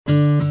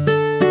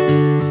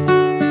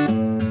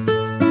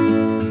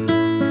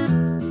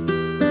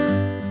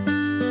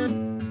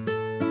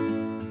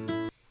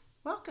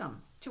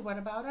What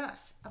About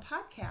Us, a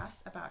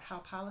podcast about how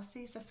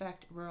policies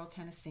affect rural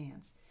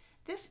Tennesseans.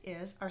 This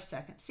is our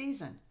second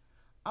season.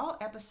 All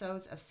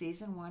episodes of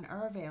Season 1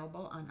 are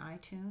available on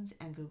iTunes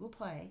and Google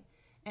Play,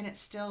 and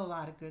it's still a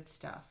lot of good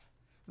stuff.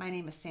 My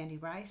name is Sandy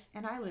Rice,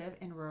 and I live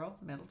in rural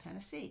Middle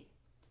Tennessee.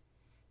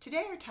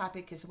 Today our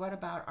topic is What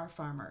About Our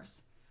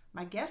Farmers?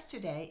 My guest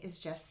today is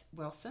Jess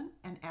Wilson,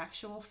 an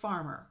actual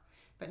farmer,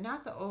 but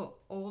not the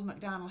old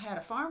MacDonald had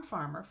a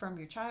farmer from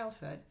your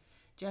childhood.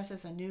 Jess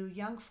is a new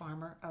young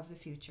farmer of the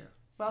future.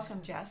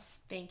 Welcome, Jess.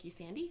 Thank you,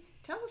 Sandy.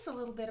 Tell us a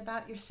little bit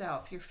about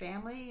yourself, your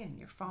family, and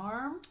your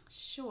farm.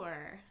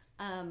 Sure.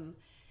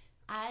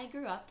 I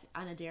grew up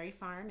on a dairy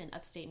farm in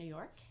upstate New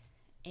York,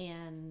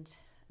 and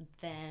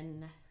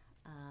then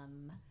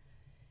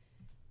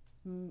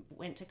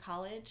went to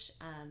college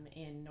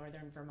in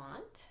northern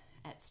Vermont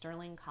at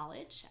Sterling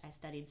College. I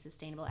studied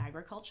sustainable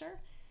agriculture.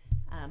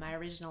 I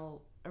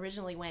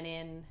originally went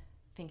in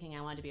thinking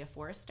I wanted to be a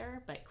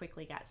forester, but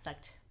quickly got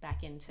sucked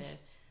back into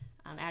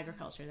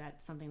agriculture.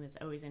 That's something that's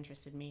always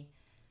interested me.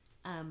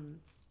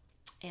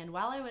 And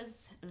while I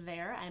was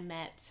there, I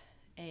met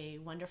a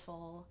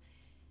wonderful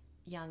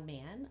young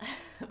man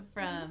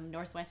from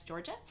Northwest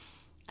Georgia.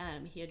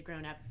 He had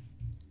grown up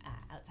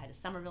outside of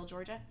Summerville,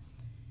 Georgia,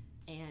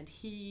 and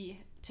he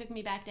took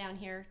me back down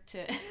here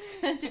to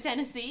to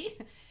Tennessee.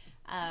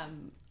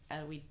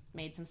 We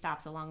made some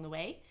stops along the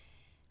way,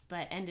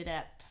 but ended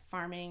up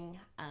farming.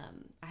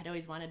 I had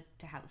always wanted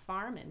to have a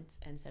farm,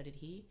 and so did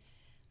he.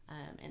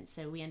 And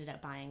so we ended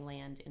up buying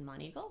land in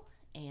Monteagle,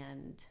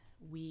 and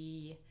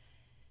we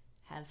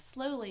have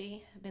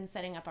slowly been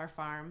setting up our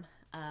farm.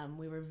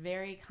 We were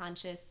very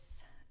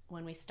conscious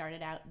when we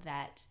started out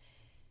that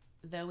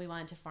though we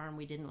wanted to farm,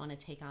 we didn't want to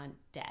take on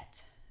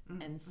debt.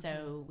 Mm-hmm. And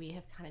so we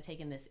have kind of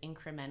taken this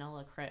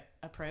incremental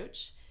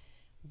approach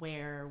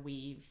where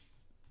we've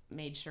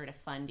made sure to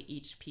fund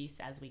each piece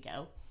as we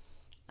go.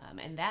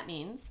 And that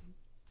means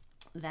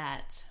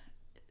that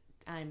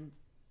I'm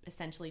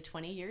essentially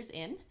 20 years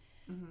in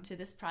to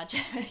this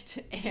project,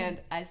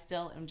 and I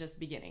still am just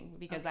beginning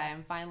because I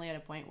am finally at a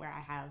point where I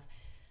have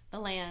the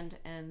land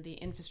and the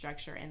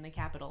infrastructure and the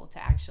capital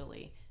to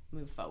actually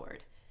move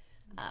forward.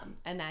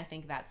 And I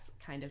think that's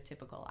kind of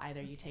typical.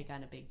 Either you take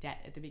on a big debt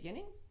at the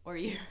beginning, or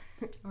you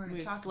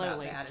move talk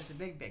slowly. About that is a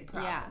big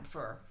problem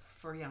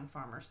for young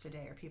farmers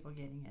today, or people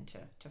getting into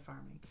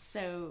farming.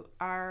 So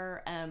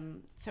our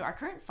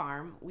current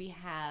farm, we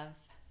have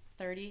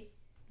 40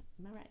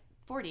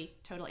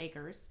 total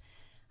acres,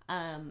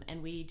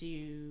 and we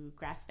do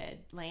grass-fed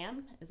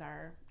lamb is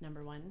our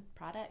number one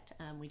product.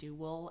 We do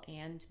wool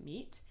and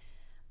meat.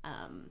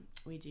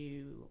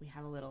 We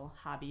have a little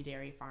hobby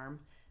dairy farm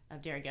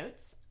of dairy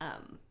goats,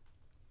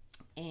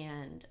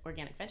 and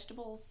organic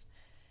vegetables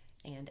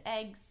and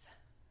eggs.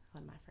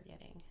 What am I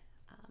forgetting?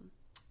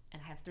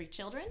 And I have 3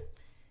 children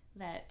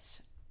that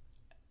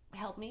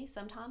help me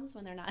sometimes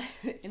when they're not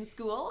in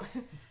school.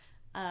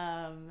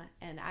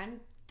 And I'm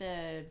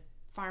the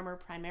farmer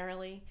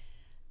primarily.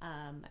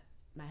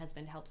 My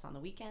husband helps on the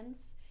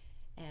weekends,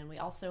 and we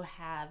also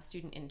have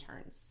student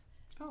interns.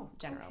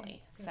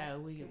 Generally. Okay. So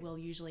we will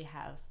usually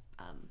have,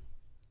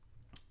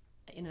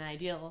 in an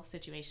ideal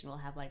situation, we'll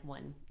have like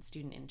one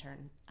student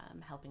intern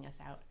helping us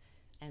out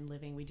and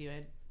living. We do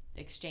an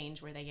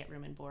exchange where they get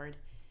room and board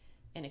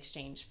in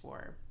exchange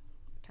for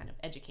kind of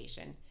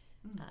education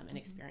and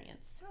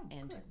experience.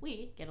 And good.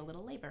 We get a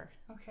little labor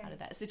out of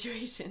that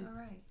situation. All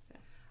right.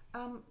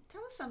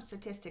 Tell us some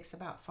statistics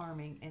about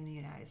farming in the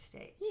United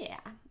States. Yeah.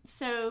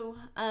 So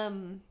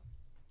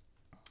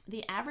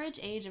the average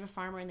age of a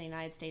farmer in the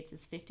United States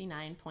is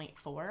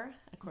 59.4,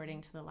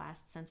 according to the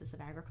last Census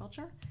of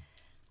Agriculture.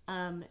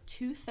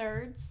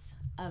 2/3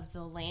 of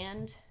the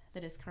land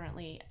that is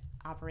currently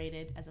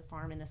operated as a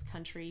farm in this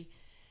country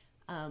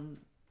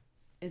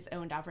is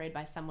operated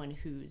by someone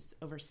who's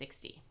over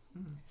 60.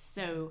 Mm-hmm.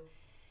 So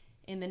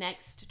in the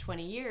next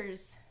 20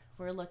 years,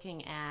 we're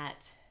looking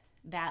at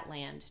that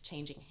land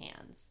changing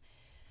hands.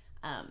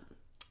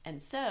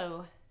 And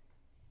so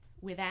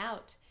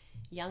without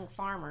young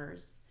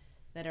farmers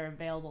that are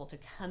available to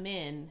come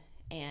in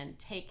and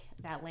take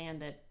that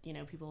land that,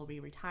 people will be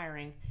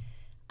retiring,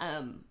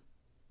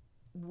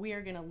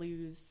 we're going to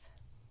lose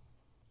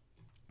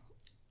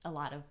a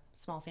lot of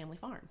small family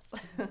farms.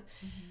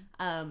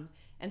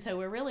 And so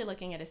we're really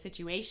looking at a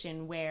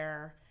situation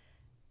where,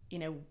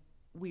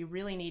 we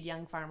really need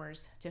young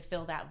farmers to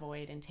fill that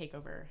void and take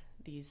over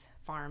these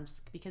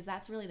farms, because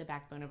that's really the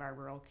backbone of our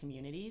rural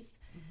communities.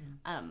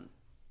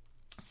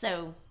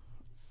 So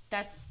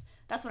that's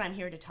what I'm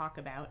here to talk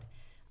about.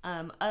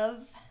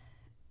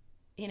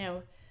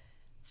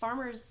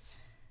 Farmers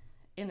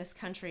in this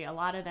country, a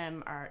lot of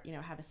them are,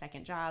 have a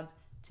second job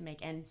to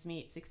make ends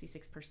meet,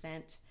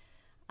 66%.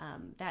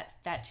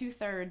 That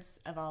 2/3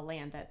 of all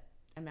land, that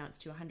amounts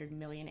to 100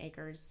 million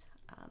acres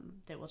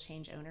that will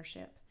change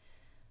ownership.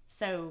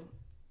 So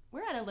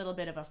we're at a little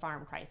bit of a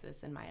farm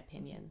crisis, in my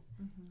opinion.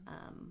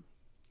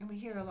 And we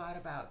hear a lot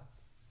about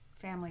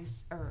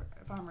families or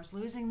farmers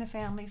losing the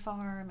family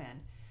farm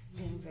and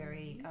being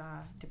very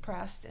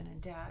depressed and in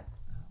debt.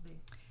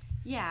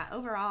 Yeah,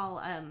 overall,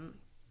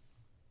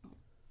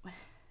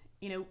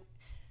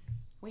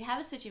 we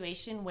have a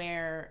situation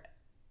where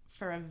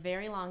for a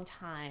very long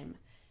time,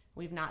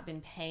 we've not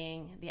been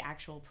paying the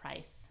actual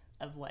price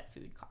of what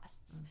food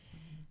costs. Mm-hmm.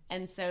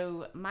 And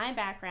so my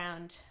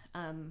background,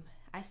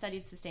 I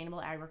studied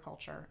sustainable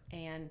agriculture,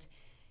 and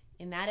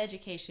in that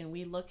education,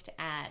 we looked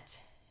at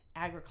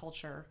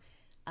agriculture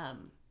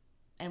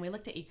and we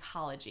looked at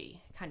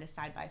ecology kind of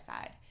side by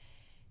side.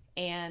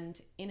 And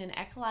in an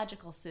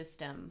ecological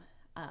system,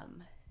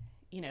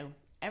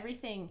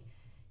 everything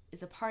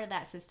is a part of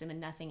that system and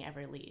nothing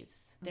ever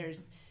leaves. Mm-hmm.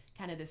 There's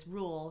kind of this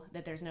rule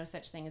that there's no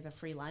such thing as a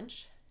free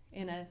lunch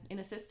in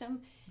a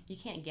system. You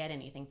can't get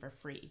anything for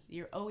free.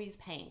 You're always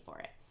paying for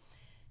it.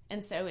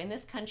 And so in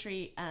this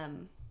country,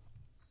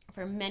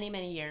 for many,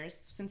 many years,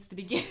 since the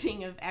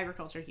beginning of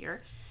agriculture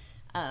here,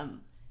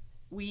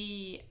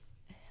 we've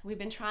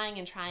been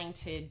trying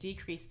to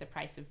decrease the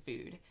price of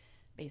food,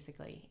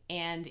 basically.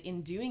 And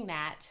in doing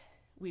that,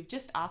 we've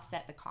just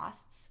offset the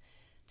costs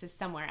to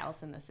somewhere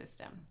else in the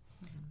system.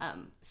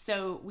 Mm-hmm.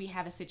 So we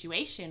have a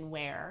situation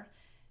where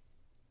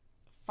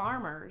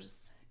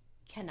farmers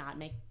cannot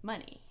make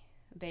money.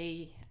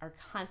 They are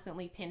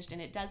constantly pinched,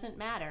 and it doesn't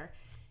matter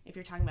if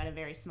you're talking about a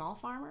very small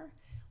farmer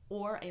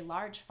or a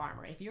large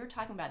farmer. If you're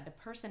talking about the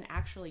person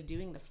actually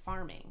doing the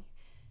farming,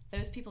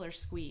 those people are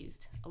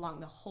squeezed along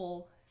the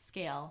whole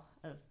scale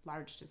of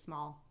large to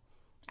small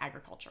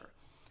agriculture.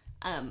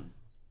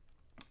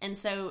 And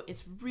so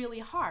it's really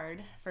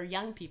hard for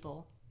young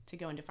people to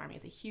go into farming.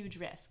 It's a huge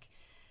risk.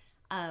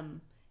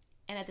 And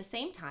at the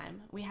same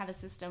time, we have a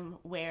system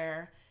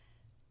where...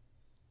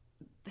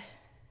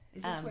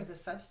 Is this where the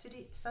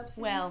subsidies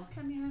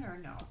come in, or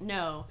no?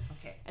 No.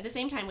 Okay. At the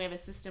same time, we have a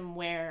system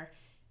where,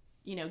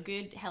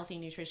 good, healthy,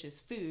 nutritious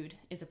food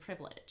is a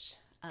privilege.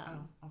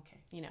 Okay.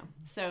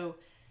 So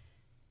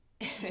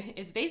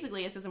it's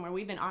basically a system where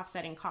we've been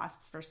offsetting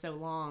costs for so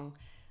long,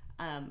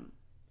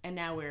 and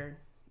now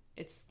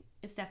it's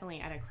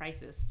definitely at a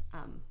crisis.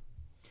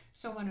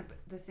 So one of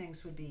the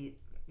things would be,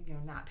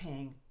 not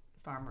paying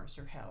farmers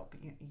or help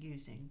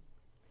using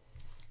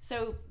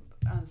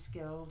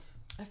unskilled.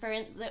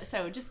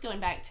 So just going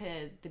back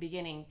to the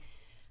beginning,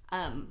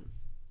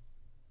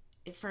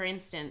 for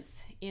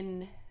instance,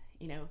 in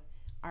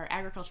our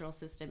agricultural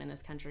system in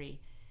this country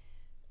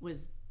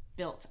was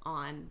built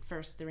on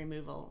first the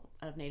removal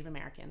of Native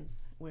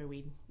Americans, where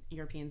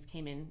Europeans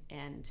came in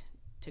and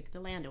took the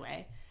land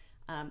away,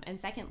 and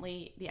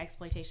secondly the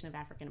exploitation of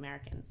African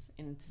Americans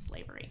into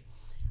slavery.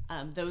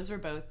 Those were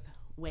both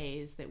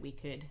ways that we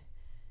could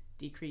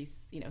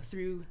decrease,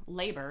 through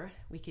labor,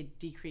 we could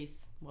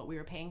decrease what we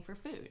were paying for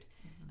food.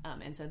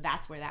 Mm-hmm. And so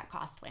that's where that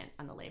cost went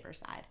on the labor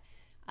side.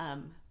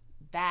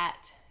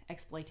 That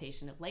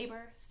exploitation of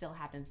labor still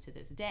happens to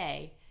this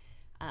day,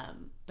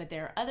 but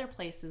there are other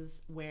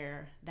places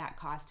where that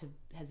cost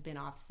has been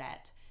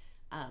offset.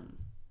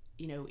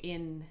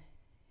 In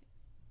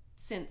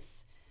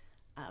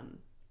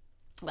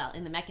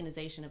the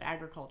mechanization of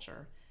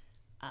agriculture,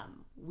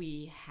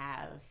 we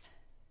have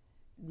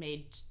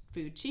made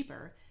food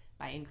cheaper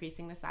by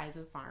increasing the size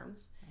of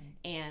farms, right,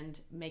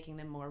 and making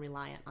them more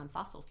reliant on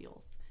fossil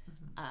fuels.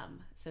 Mm-hmm.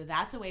 So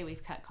that's a way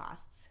we've cut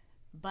costs,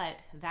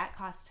 but that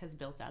cost has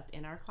built up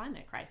in our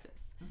climate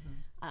crisis.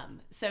 Mm-hmm.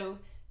 So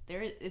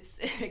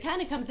it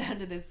kind of comes down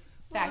to this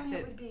fact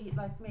that it would be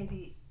like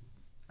maybe,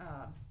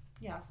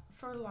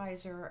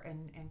 fertilizer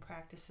and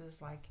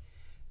practices like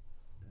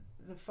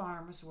the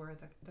farms where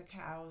the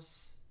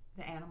cows,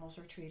 the animals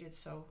are treated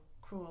so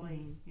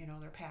cruelly. Mm-hmm.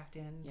 They're packed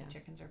in, the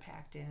chickens are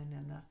packed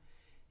in,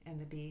 and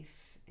the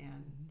beef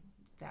and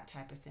that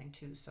type of thing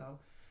too. So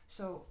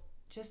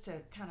just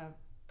to kind of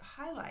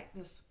highlight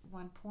this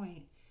one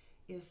point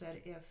is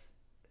that if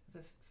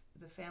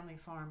the family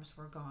farms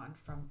were gone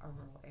from a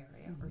rural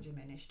area, mm-hmm, or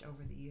diminished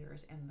over the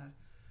years, and the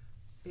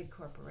big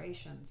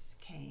corporations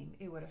came,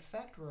 it would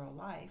affect rural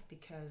life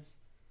because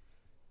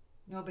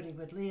nobody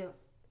would live.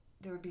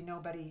 There would be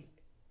nobody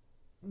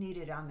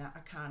needed on the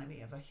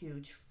economy of a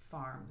huge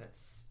farm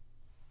that's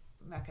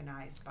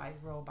mechanized by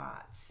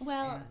robots.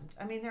 Well,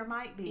 and there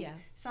might be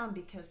some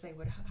because they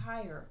would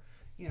hire,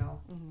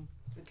 mm-hmm,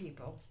 the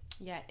people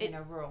in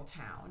a rural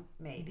town,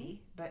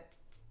 maybe, mm-hmm,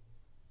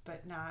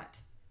 but not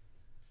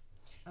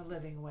a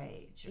living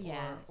wage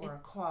or a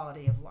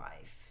quality of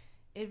life.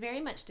 It very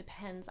much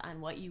depends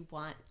on what you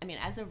want.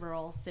 As a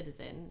rural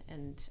citizen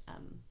and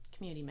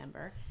community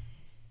member,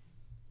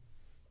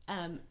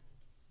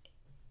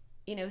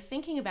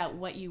 thinking about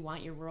what you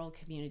want your rural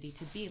community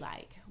to be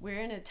like.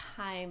 We're in a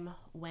time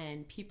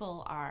when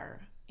people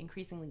are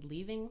increasingly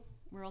leaving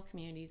rural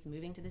communities,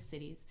 moving to the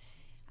cities.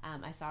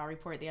 I saw a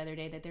report the other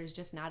day that there's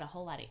just not a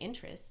whole lot of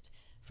interest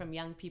from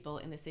young people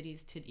in the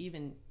cities to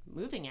even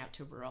moving out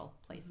to rural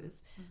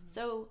places. Mm-hmm. Mm-hmm.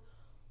 So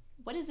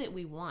what is it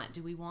we want?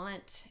 Do we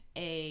want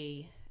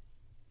a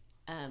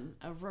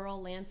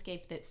rural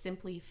landscape that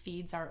simply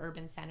feeds our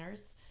urban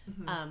centers?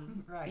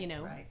 Mm-hmm.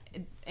 Right.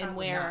 And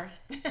where,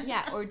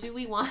 or do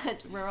we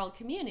want rural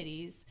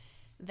communities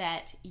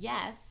that,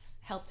 yes,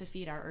 help to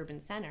feed our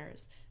urban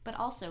centers, but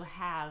also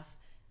have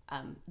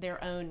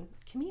their own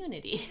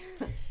community?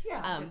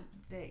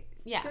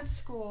 good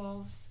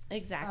schools.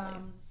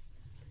 Exactly.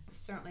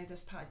 Certainly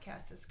this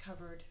podcast has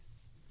covered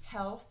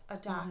health, a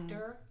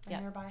doctor, a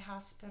nearby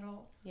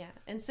hospital. Yeah.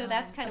 And so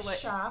that's kind of what... a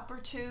shop or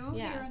two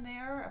here and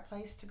there, a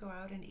place to go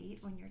out and eat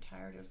when you're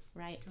tired of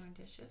doing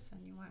dishes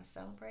and you want to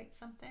celebrate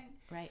something.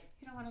 Right.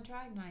 You don't want to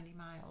drive 90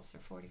 miles or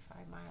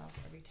 45 miles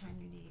every time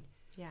you need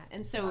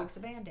and so a box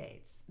of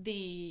Band-Aids.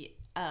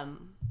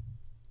 I'm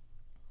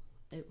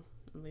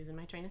losing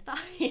my train of thought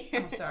here.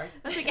 I'm sorry.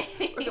 That's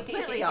okay. We're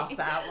completely off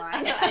the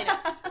outline.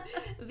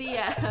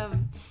 I know.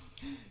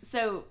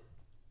 So,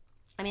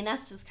 I mean,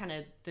 that's just kind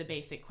of the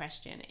basic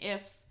question.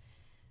 If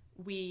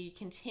we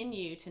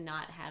continue to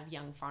not have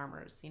young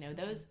farmers,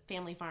 those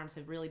family farms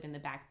have really been the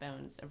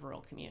backbones of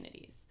rural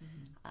communities.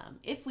 Mm-hmm.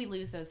 If we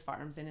lose those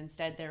farms and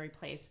instead they're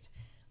replaced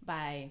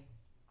by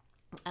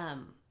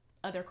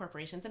other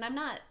corporations, and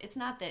it's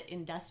not that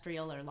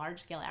industrial or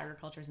large-scale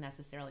agriculture is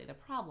necessarily the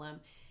problem.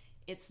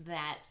 It's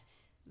that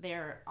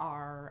there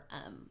are,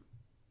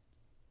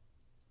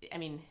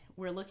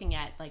 we're looking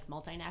at like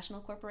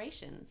multinational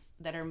corporations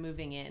that are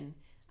moving in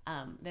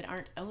that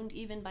aren't owned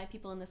even by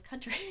people in this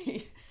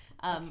country.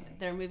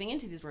 They're moving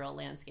into these rural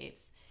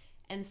landscapes.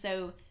 And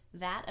so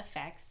that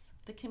affects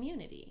the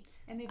community.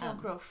 And they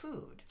don't grow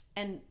food.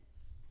 And,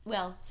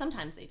 well,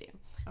 sometimes they do.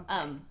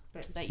 Okay.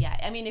 But yeah,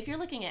 I mean, if you're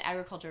looking at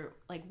agriculture,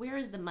 like, where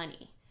is the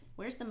money?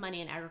 Where's the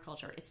money in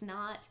agriculture? It's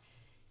not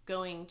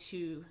going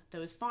to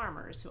those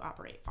farmers who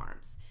operate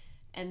farms.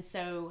 And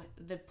so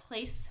the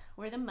place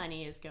where the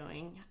money is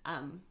going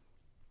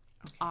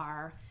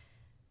are,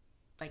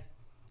 like,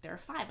 there are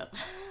 5 of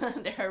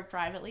them. There are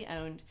privately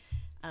owned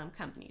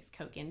companies,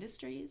 Koch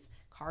Industries,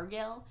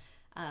 Cargill,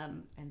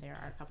 and there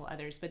are a couple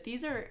others. But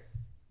these are,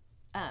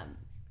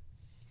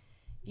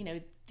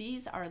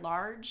 these are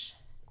large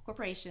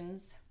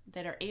corporations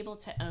that are able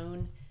to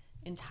own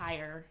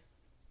entire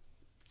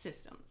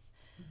systems.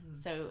 Mm-hmm.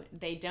 So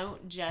they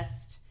don't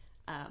just,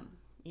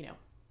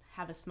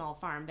 have a small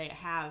farm. They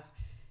have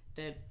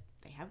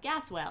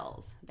gas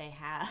wells. They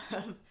have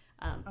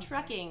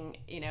trucking.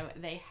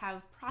 They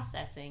have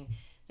processing.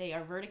 They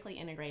are vertically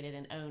integrated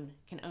and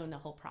can own the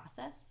whole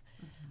process.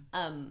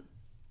 Mm-hmm.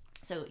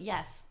 So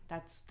yes,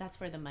 that's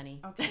where the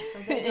money so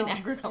they in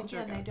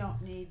agriculture again, goes. They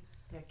don't need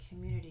the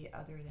community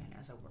other than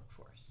as a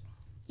workforce.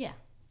 Yeah.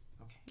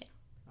 Okay. Yeah.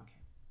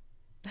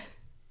 Okay.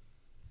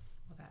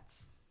 Well,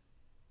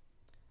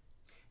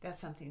 that's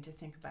something to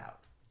think about.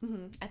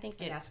 Mm-hmm. I think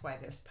that's why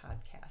there's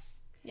podcasts.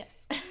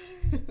 Yes.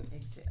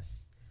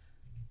 Exists.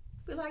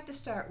 We like to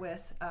start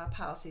with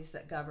policies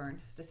that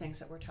govern the things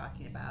that we're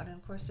talking about. And,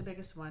 of course, the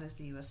biggest one is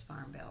the U.S.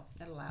 Farm Bill.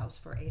 It allows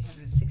for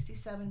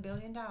 $867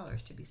 billion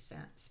to be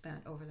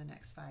spent over the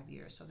next 5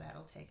 years. So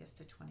that'll take us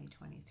to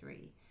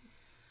 2023.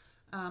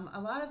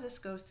 A lot of this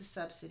goes to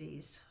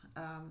subsidies.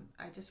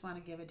 I just want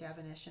to give a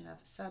definition of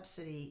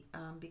subsidy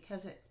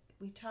because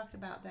we talked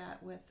about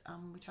that when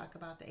we talk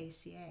about the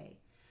ACA.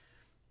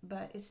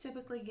 But it's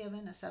typically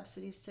given, a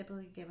subsidy is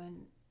typically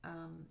given,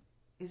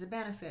 is a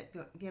benefit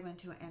given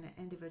to an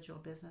individual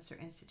business or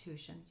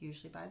institution,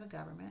 usually by the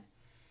government.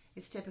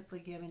 It's typically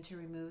given to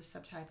remove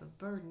some type of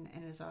burden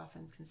and is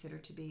often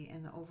considered to be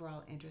in the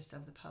overall interest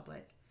of the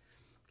public,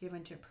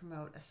 given to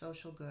promote a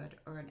social good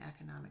or an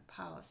economic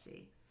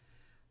policy.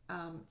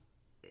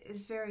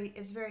 It's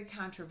very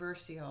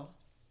controversial,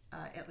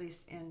 at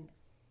least in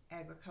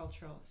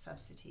agricultural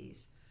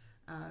subsidies.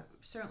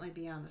 Certainly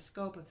beyond the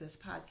scope of this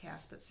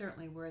podcast, but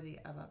certainly worthy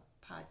of a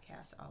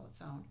podcast all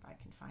its own. If I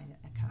can find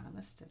an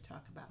economist to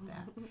talk about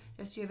that.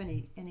 Do you have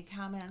any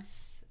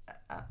comments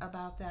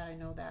about that? I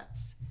know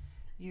that's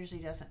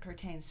usually doesn't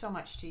pertain so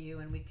much to you,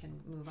 and we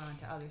can move on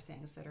to other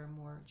things that are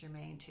more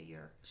germane to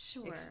your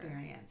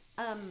experience.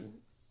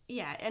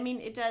 Yeah, I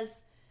mean, it does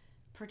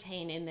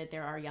pertain in that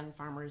there are young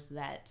farmers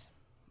that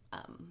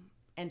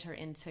enter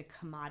into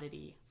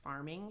commodity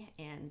farming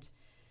and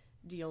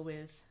deal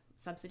with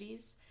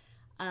subsidies.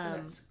 So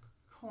that's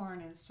corn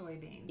and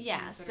soybeans.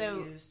 Yeah, things that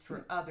are used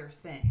for other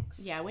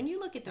things. Yeah, when you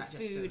look at the Not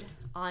food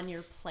on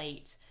your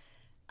plate,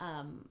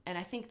 and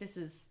I think this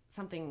is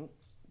something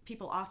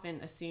people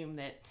often assume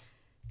that,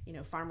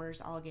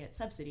 farmers all get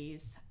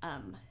subsidies.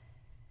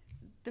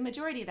 The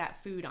majority of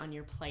that food on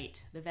your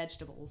plate, the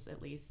vegetables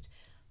at least,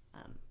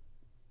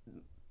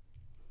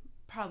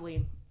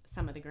 probably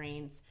some of the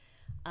grains,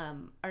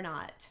 are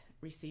not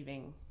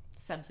receiving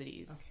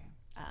subsidies. Okay.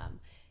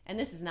 And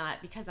this is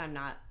not, because I'm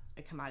not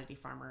a commodity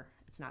farmer,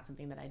 it's not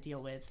something that I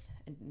deal with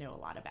and know a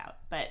lot about.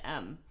 But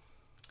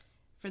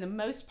for the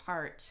most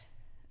part,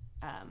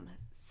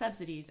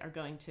 subsidies are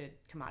going to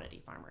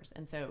commodity farmers.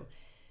 And so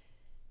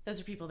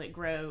those are people that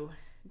grow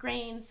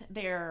grains.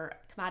 Their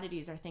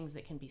commodities are things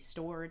that can be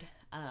stored,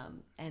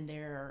 and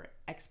they're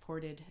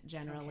exported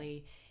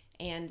generally.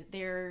 Okay. And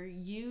they're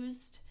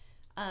used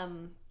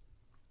in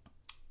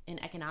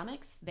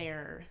economics.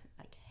 They're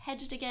like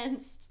hedged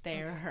against,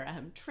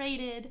 they're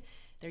traded,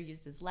 they're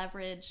used as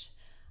leverage.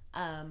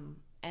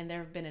 And there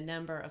have been a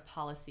number of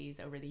policies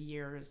over the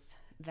years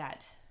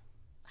that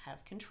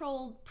have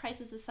controlled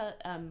prices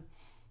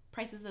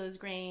of those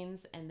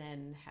grains, and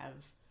then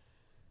have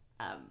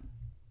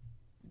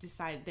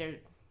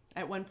decided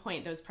at one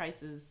point those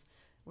prices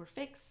were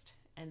fixed,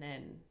 and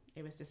then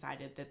it was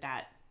decided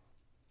that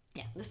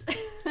this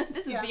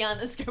this is beyond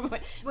the scope of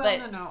it.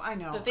 Well, no, I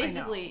know. But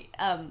basically,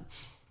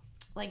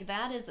 like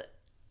that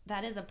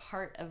is a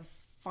part of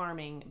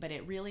farming, but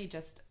it really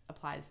just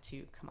applies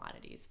to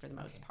commodities for the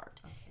most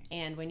part. Okay.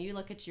 And when you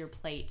look at your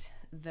plate,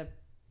 the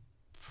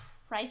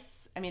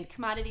price,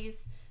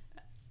 commodities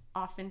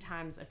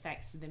oftentimes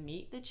affects the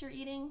meat that you're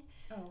eating.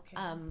 Oh, okay.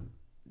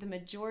 The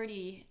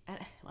majority, and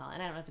I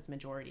don't know if it's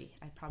majority,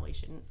 I probably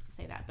shouldn't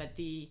say that, but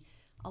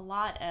a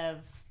lot of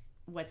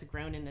what's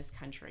grown in this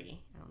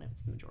country, I don't know if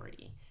it's the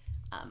majority,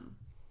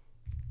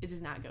 it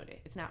does not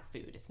it's not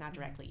food. It's not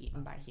directly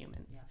eaten by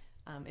humans.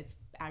 Yeah. It's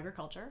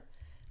agriculture.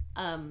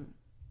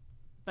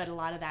 But a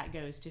lot of that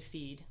goes to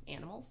feed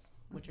animals,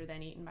 which are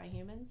then eaten by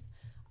humans.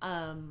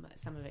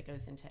 Some of it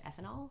goes into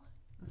ethanol.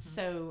 Mm-hmm.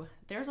 So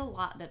there's a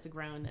lot that's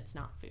grown that's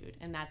not food.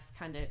 And that's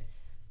kind of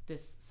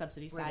this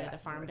subsidy side of the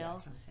Farm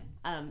Bill.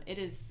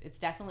 It's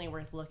definitely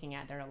worth looking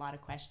at. There are a lot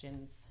of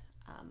questions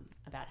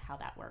about how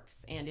that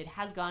works. And it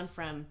has gone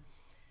from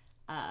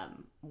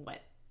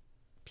what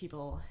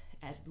people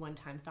at one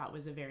time thought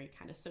was a very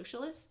kind of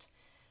socialist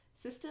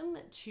system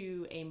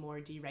to a more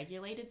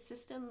deregulated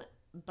system,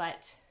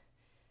 but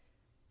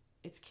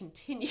it's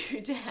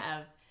continued to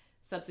have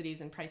subsidies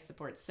and price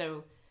support.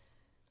 So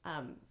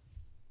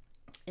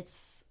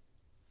it's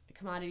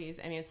commodities.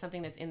 It's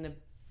something that's in the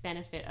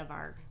benefit of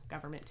our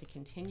government to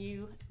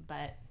continue,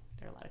 but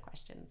there are a lot of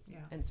questions. Yeah.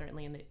 And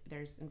certainly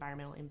there's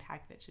environmental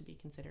impact that should be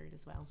considered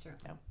as well.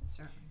 Certainly,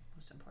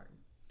 most important.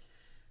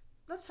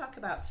 Let's talk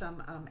about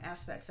some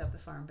aspects of the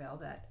Farm Bill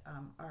that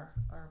are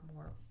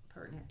more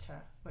pertinent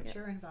to what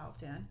you're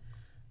involved in.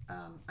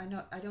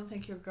 I don't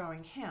think you're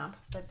growing hemp,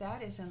 but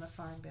that is in the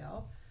Farm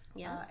Bill.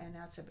 Yeah. And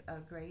that's a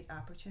great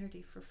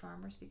opportunity for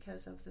farmers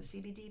because of the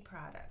CBD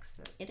products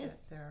that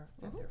they're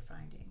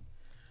finding.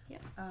 Yeah.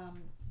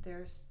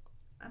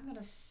 I'm going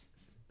to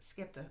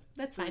skip the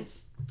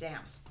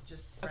stamps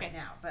just right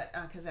now, but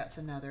because that's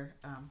another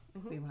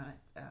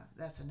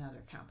that's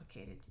another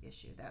complicated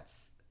issue.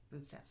 That's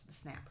food stamps, the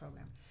SNAP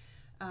program.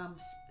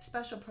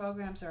 Special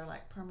programs are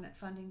like permanent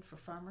funding for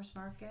farmers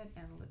markets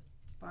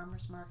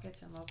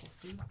and local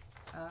food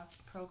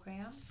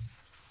programs.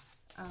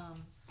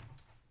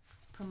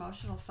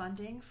 Promotional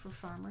funding for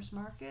farmers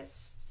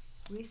markets,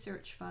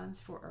 research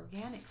funds for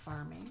organic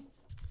farming,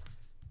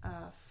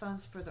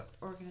 funds for the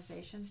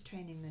organizations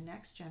training the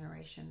next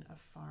generation of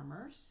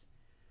farmers,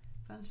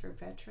 funds for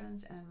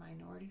veterans and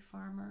minority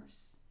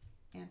farmers,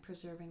 and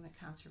preserving the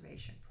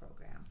conservation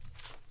program.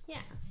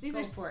 Yeah,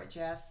 Go for it,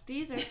 Jess.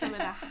 These are some of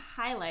the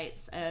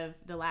highlights of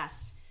the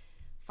last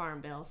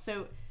Farm Bill.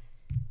 So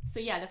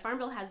yeah, the Farm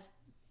Bill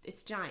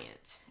it's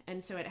giant,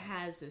 and so it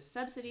has this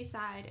subsidy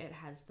side, it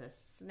has the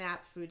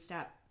SNAP food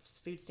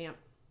stamp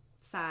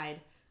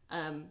side,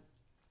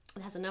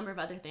 it has a number of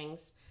other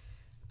things,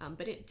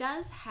 but it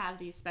does have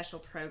these special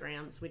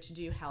programs which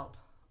do help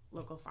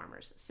local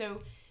farmers.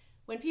 So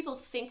when people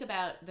think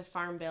about the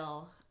Farm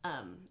Bill,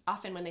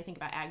 often when they think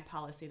about ag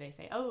policy, they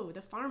say, oh,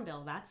 the Farm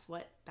Bill, that's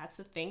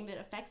the thing that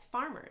affects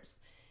farmers.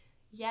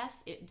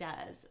 Yes, it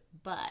does,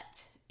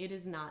 but it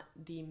is not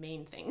the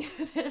main thing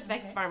that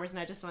affects farmers, and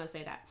I just want to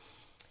say that.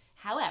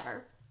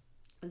 However,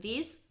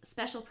 these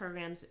special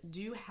programs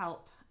do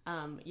help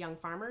young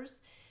farmers,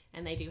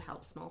 and they do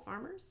help small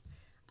farmers.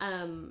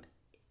 And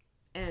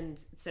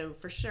so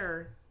for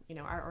sure,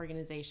 our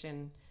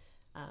organization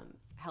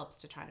helps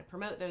to try to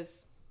promote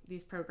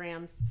these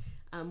programs.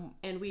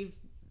 And we've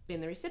been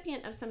the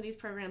recipient of some of these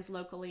programs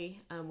locally.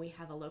 We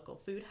have a local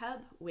food hub,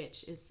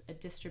 which is a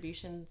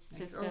distribution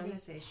system. Your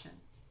organization.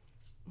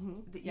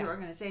 Mm-hmm. Your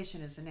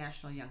organization is the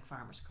National Young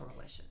Farmers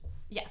Coalition.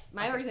 Yes,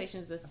 my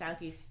organization is the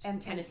Southeast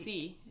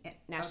Tennessee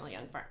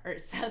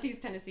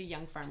Southeast Tennessee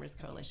Young Farmers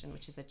Coalition,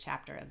 which is a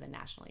chapter of the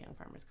National Young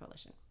Farmers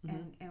Coalition. Mm-hmm.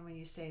 And when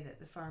you say that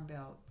the Farm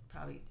Bill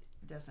probably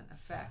doesn't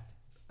affect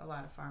a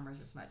lot of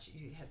farmers as much,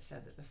 you had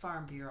said that the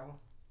Farm Bureau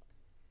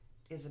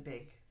is a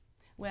big.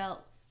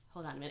 Well,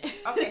 hold on a minute.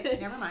 Okay,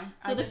 never mind.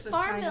 So the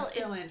Farm Bill,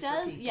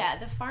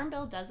 the Farm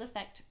Bill does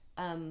affect.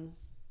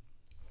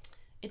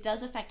 It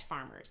does affect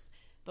farmers,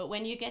 but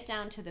when you get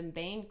down to the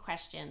main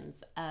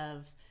questions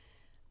of,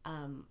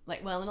 and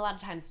a lot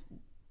of times,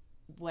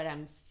 what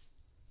I'm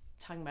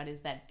talking about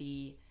is that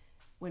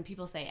when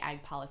people say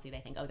ag policy, they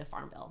think, oh, the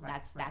Farm Bill.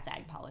 Right, that's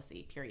ag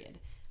policy. Period.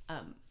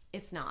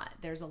 It's not.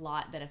 There's a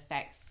lot that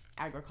affects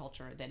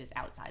agriculture that is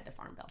outside the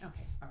Farm Bill.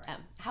 Okay, all right.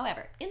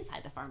 However,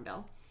 inside the Farm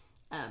Bill,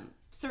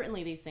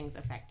 certainly these things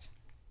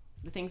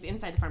the things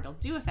inside the Farm Bill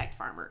do affect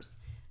farmers.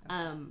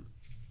 Okay.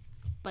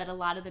 But a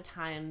lot of the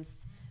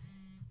times,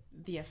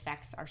 the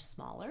effects are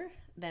smaller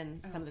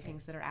than some of the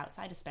things that are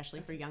outside,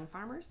 especially for young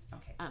farmers.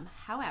 Okay.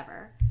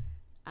 However,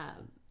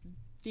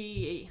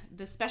 the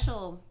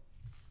special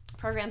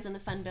programs in the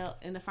Farm Bill,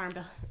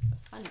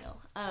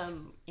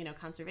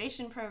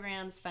 conservation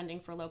programs, funding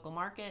for local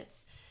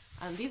markets,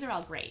 these are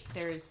all great.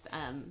 There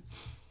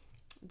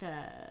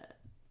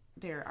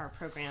are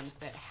programs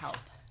that help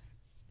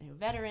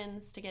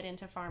veterans to get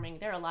into farming.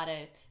 There are a lot of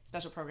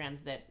special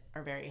programs that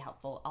are very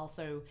helpful.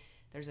 Also,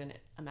 there's an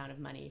amount of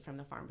money from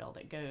the Farm Bill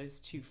that goes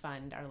to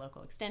fund our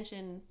local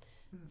extension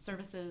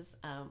services,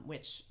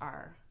 which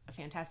are a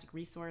fantastic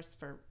resource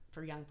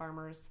for young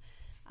farmers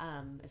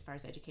as far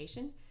as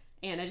education.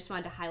 And I just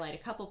wanted to highlight a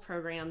couple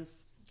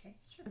programs. Okay,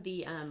 sure.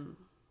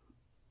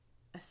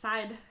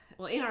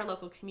 In our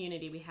local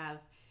community, we have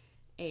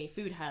a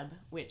food hub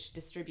which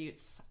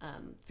distributes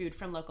food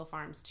from local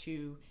farms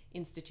to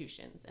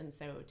institutions, and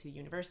so to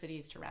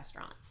universities, to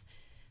restaurants.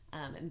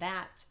 And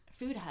that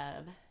food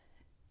hub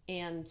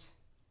and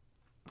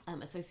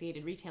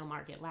associated retail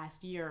market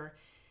last year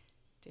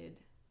did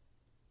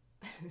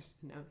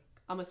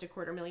almost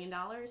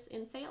 $250,000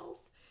 in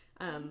sales.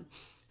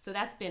 So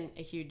that's been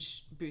a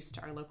huge boost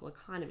to our local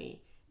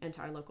economy and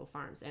to our local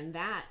farms. And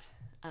that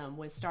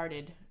was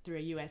started through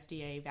a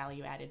USDA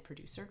value-added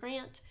producer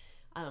grant,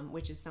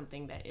 which is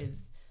something that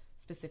is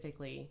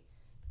specifically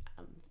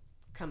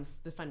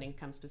the funding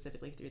comes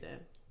specifically through the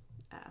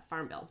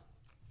Farm Bill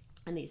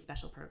and these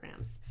special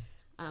programs.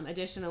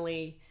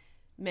 Additionally,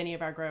 many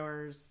of our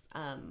growers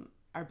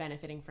are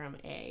benefiting from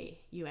a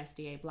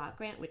USDA block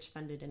grant, which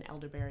funded an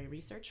elderberry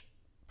research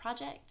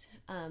project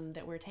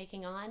that we're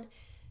taking on.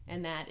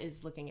 And that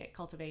is looking at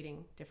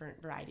cultivating different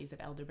varieties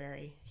of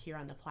elderberry here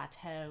on the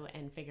plateau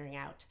and figuring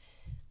out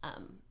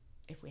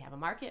if we have a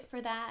market for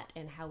that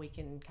and how we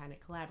can kind of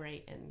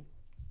collaborate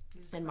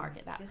and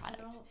market that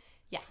product.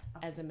 Yeah,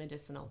 okay. As a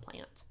medicinal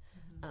plant.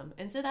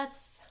 And so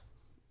that's,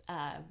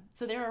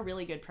 so there are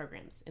really good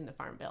programs in the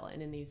Farm Bill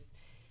and in these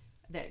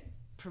that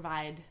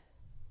provide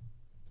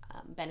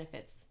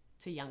benefits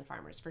to young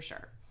farmers for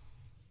sure.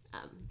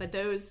 But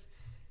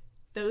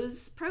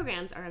those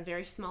programs are a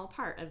very small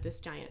part of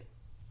this giant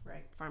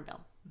Farm Bill.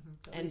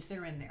 At least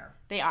they're in there.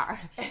 They are.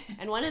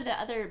 And one of the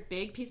other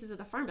big pieces of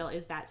the Farm Bill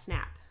is that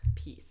SNAP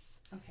piece,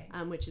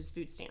 which is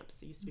food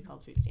stamps. It used to be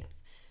called food stamps.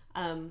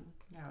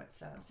 Now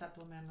it's a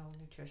Supplemental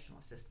Nutritional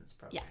Assistance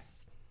Program.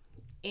 Yes.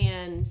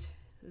 And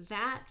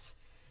that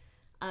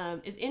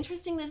is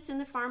interesting that it's in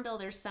the Farm Bill.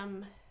 There's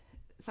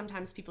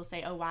sometimes people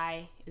say, oh,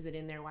 why is it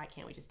in there? Why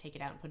can't we just take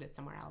it out and put it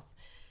somewhere else?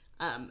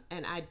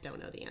 And I don't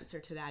know the answer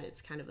to that.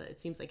 It's kind of it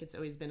seems like it's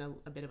always been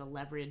a bit of a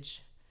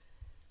leverage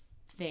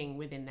thing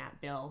within that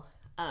bill.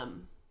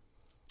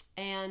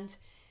 And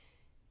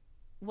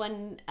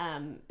one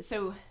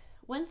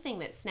thing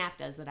that SNAP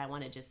does that I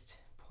want to just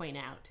point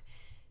out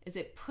is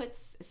it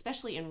puts,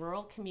 especially in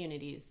rural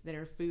communities that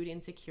are food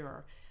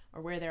insecure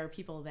or where there are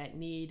people that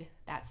need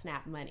that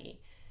SNAP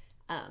money,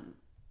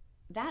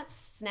 that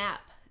SNAP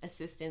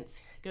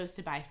assistance goes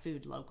to buy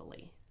food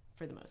locally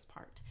for the most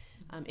part.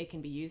 It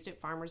can be used at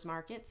farmers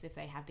markets if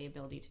they have the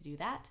ability to do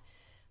that.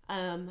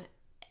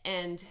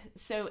 And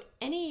so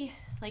a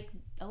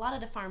lot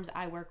of the farms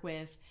I work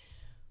with,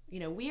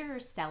 we're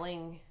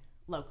selling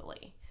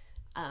locally.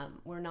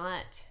 We're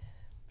not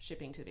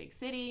shipping to the big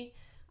city.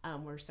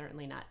 We're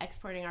certainly not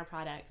exporting our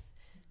products.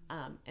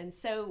 And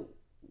so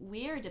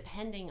we're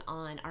depending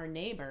on our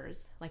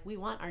neighbors. Like, we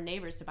want our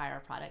neighbors to buy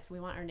our products.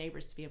 We want our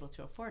neighbors to be able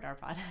to afford our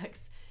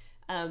products.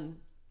 And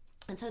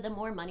so the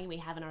more money we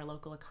have in our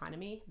local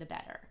economy, the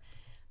better.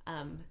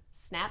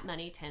 SNAP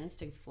money tends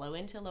to flow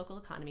into local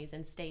economies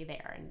and stay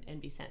there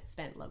and be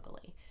spent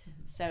locally.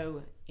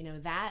 So,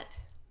 that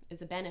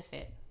is a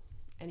benefit,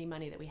 any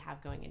money that we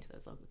have going into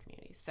those local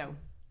communities. So,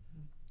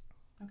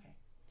 okay.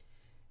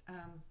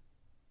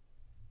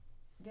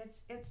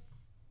 It's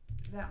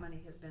that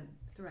money has been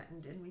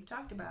threatened, and we've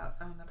talked about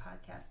on the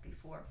podcast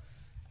before,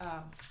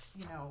 a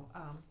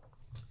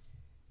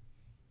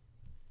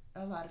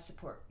lot of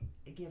support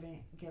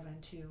given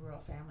to rural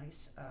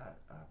families,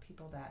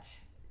 people that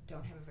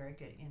don't have a very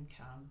good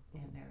income,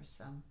 and there's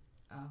some,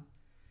 I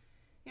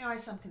have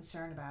some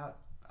concern about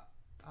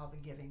all the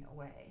giving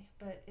away,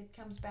 but it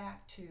comes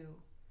back to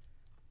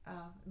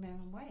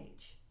minimum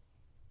wage,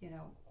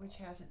 which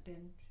hasn't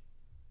been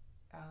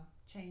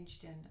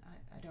changed in,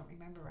 I don't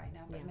remember right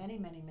now, but many,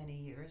 many, many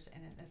years,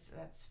 and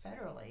that's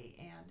federally,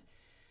 and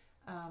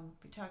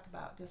we talk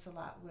about this a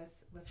lot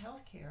with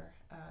healthcare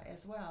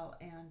as well,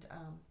 and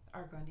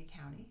our Grundy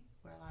County,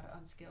 where a lot of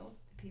unskilled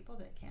people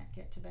that can't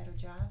get to better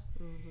jobs.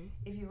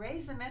 If you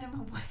raise the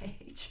minimum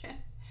wage,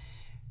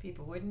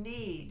 people would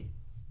need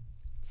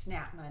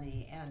SNAP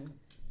money and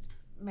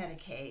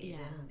Medicaid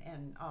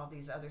and all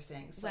these other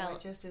things. So it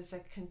just is a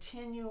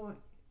continuing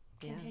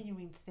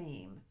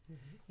theme,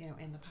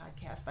 in the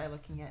podcast by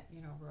looking at,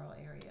 rural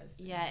areas.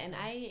 Yeah, and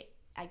I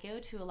go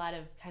to a lot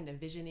of kind of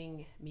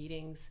visioning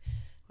meetings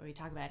where we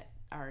talk about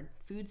our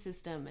food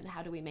system and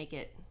how do we make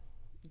it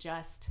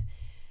just.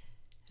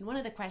 And one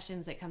of the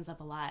questions that comes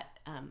up a lot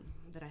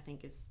that I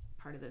think is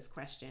part of this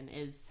question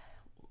is,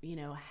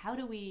 how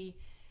do we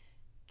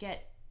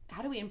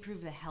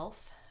improve the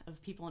health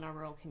of people in our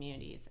rural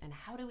communities, and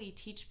how do we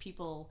teach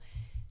people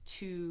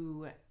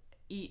to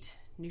eat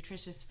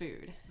nutritious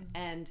food?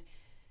 And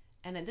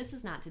this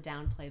is not to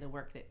downplay the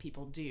work that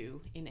people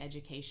do in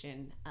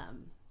education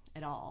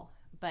at all,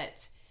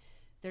 but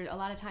there a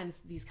lot of times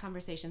these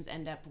conversations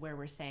end up where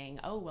we're saying,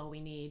 oh, well, we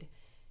need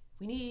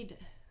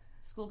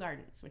school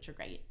gardens, which are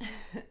great.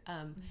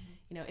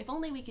 If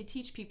only we could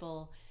teach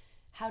people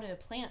how to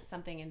plant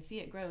something and see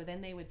it grow,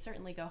 then they would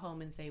certainly go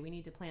home and say, we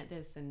need to plant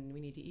this and we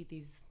need to eat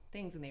these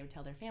things, and they would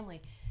tell their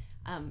family.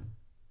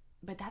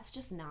 But that's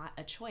just not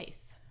a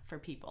choice for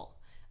people.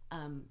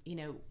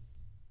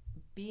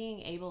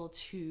 Being able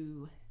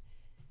to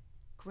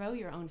grow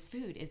your own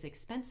food is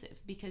expensive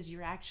because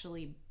your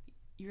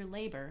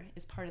labor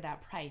is part of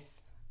that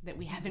price that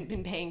we haven't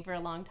been paying for a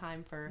long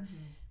time for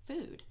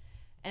food.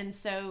 And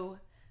so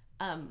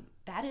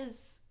that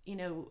is,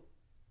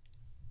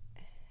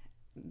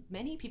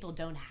 many people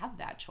don't have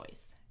that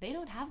choice. They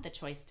don't have the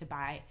choice to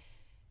buy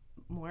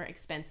more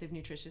expensive,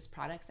 nutritious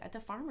products at the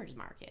farmer's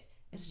market.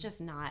 It's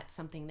just not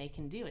something they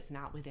can do. It's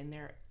not within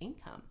their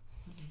income.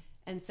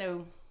 And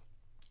so,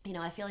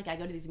 I feel like I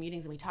go to these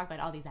meetings and we talk about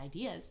all these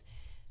ideas,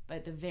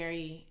 but the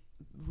very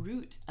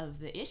root of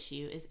the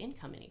issue is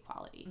income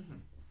inequality.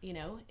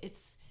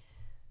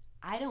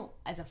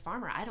 As a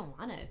farmer, I don't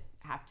want to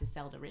have to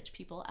sell to rich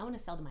people. I want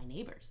to sell to my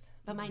neighbors,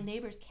 but my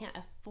neighbors can't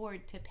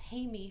afford to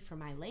pay me for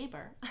my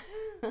labor,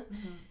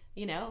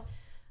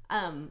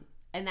 and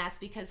that's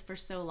because for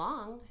so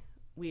long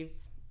we've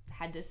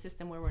had this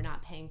system where we're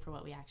not paying for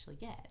what we actually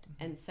get.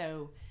 And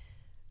so,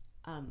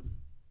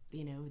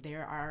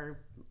 there are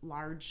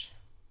large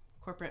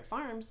corporate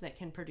farms that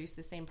can produce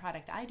the same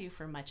product I do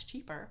for much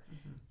cheaper,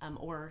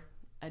 or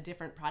a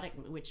different product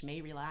which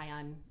may rely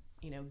on,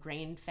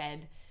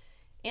 grain-fed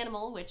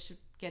animal, which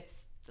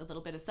gets a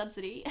little bit of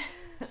subsidy,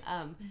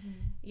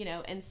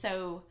 and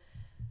so,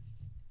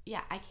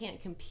 I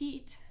can't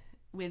compete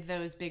with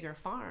those bigger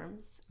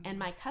farms, and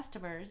my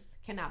customers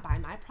cannot buy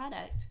my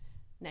product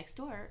next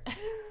door.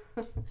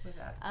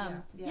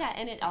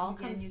 And it all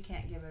comes. And you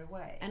can't give it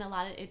away. And a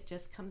lot of it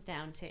just comes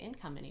down to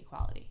income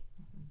inequality.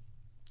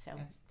 So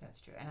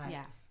that's true,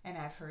 and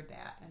I've heard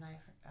that, and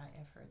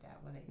I've heard that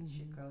where they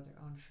should grow their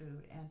own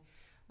food, and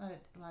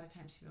a lot of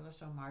times people are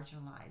so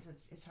marginalized.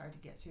 It's hard to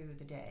get through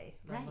the day,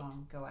 let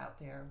alone go out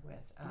there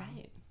with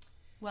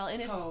Well,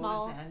 and if hoes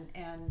small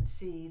and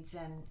seeds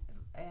and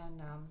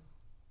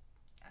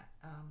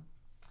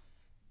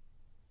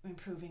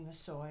improving the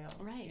soil.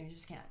 You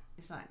just can't.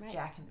 It's not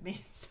Jack and the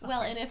Beanstalk.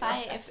 Well, and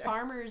if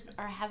farmers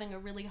are having a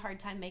really hard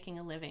time making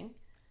a living,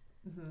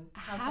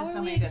 how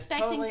are we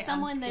expecting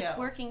someone that's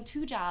working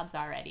 2 jobs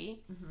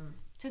already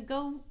to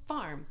go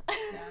farm?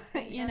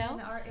 In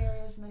our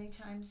areas, many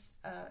times,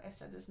 I've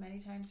said this many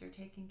times, they're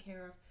taking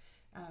care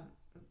of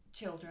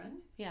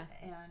children,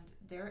 and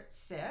they're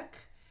sick,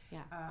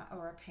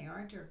 or a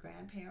parent or a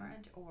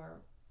grandparent,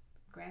 or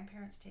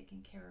grandparents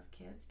taking care of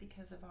kids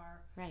because of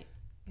our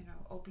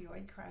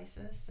opioid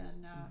crisis,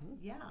 and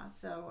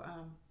so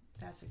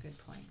that's a good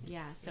point.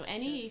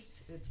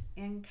 It's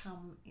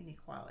income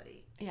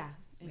inequality.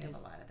 We have a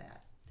lot of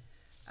that.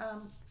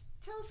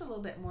 Tell us a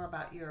little bit more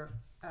about your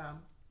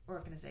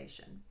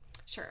organization.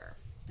 Sure.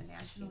 The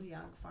National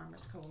Young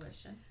Farmers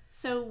Coalition.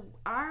 So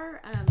I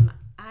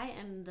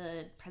am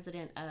the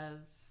president of,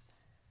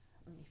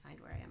 let me find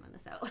where I am on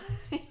this outline.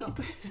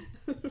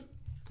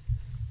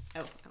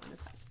 I'm on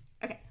this side.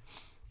 Okay.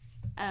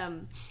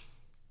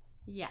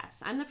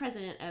 Yes, I'm the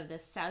president of the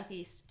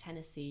Southeast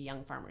Tennessee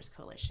Young Farmers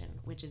Coalition,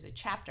 which is a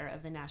chapter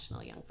of the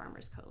National Young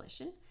Farmers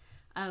Coalition.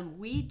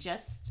 We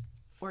just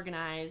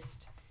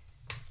organized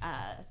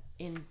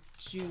in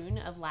June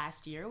of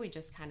last year. We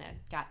just kind of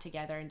got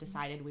together and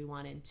decided we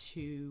wanted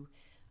to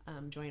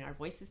join our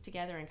voices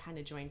together and kind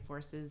of join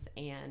forces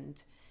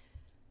and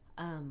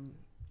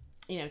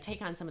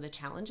take on some of the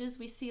challenges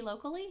we see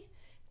locally.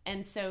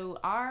 And so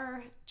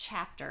our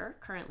chapter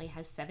currently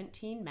has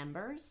 17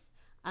 members,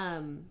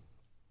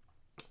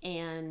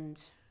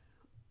 and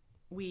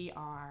we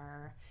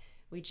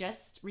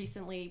just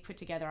recently put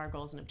together our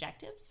goals and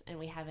objectives, and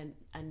we have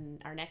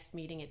our next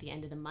meeting at the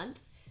end of the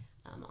month,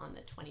 on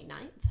the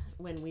 29th,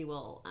 when we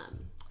will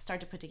start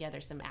to put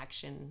together some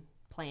action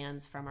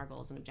plans from our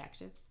goals and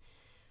objectives.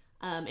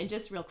 And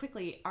just real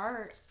quickly,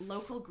 our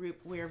local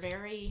group, we're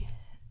very,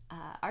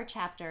 our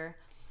chapter,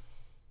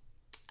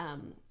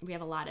 we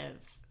have a lot of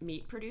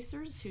meat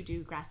producers who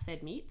do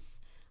grass-fed meats,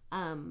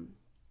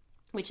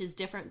 which is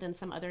different than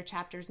some other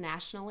chapters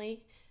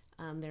nationally.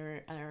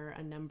 There are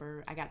a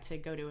number. I got to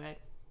go to a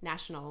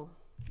national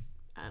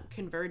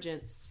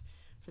convergence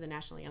for the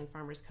National Young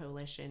Farmers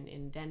Coalition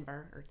in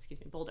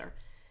Boulder,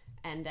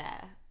 and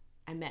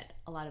I met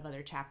a lot of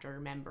other chapter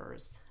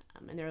members,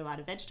 and there are a lot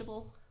of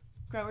vegetable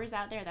growers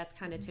out there. That's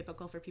kind of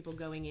typical for people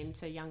going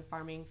into young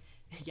farming,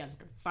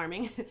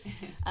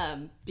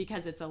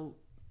 because it's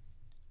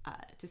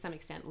to some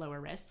extent lower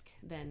risk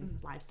than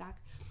livestock.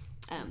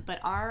 But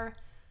our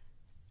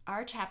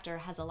chapter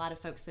has a lot of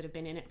folks that have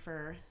been in it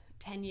for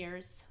 10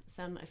 years,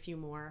 some a few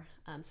more.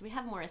 So we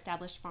have more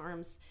established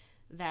farms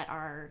that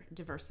are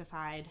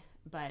diversified,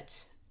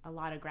 but a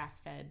lot of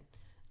grass-fed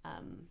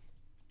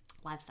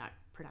livestock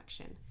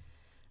production.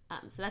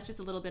 So that's just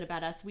a little bit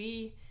about us.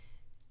 We,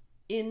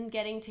 in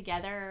getting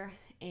together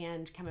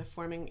and kind of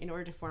forming, in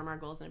order to form our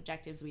goals and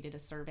objectives, we did a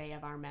survey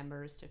of our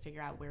members to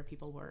figure out where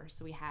people were.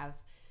 So we have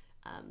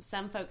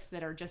some folks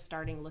that are just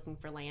starting looking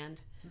for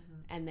land,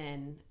 and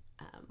then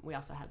we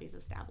also have these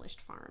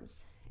established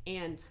farms.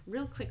 And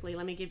real quickly,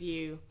 let me give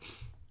you,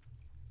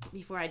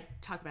 before I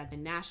talk about the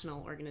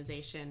national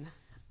organization,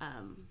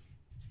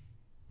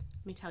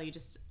 let me tell you,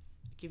 just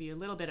give you a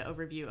little bit of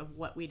overview of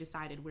what we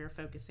decided we're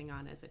focusing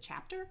on as a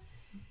chapter.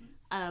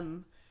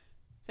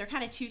 There are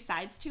kind of two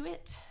sides to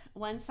it.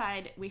 One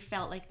side, we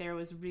felt like there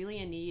was really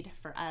a need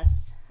for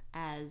us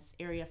as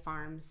area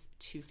farms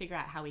to figure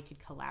out how we could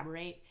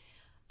collaborate.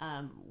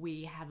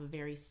 We have a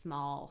very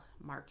small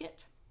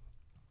market,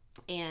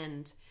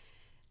 and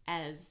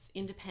as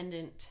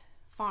independent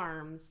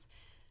farms,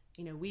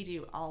 we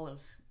do all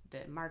of the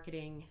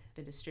marketing,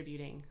 the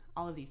distributing,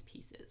 all of these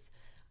pieces.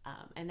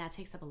 And that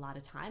takes up a lot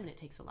of time, and it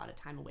takes a lot of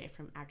time away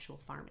from actual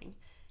farming.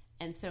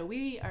 And so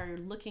we are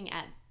looking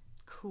at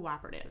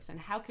cooperatives and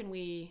how can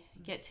we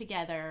get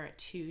together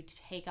to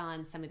take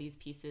on some of these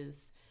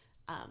pieces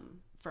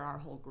for our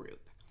whole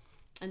group.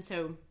 And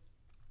so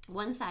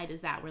one side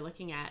is that we're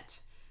looking at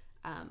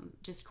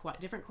just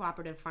different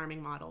cooperative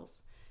farming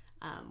models.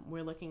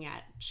 We're looking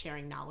at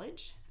sharing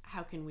knowledge.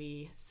 How can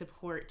we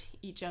support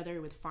each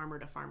other with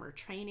farmer-to-farmer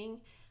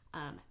training?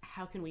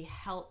 How can we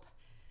help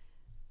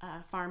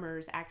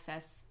farmers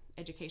access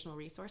educational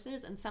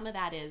resources? And some of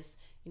that is,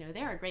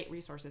 there are great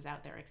resources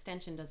out there.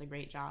 Extension does a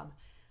great job,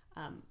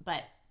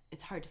 but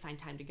it's hard to find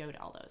time to go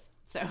to all those.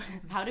 So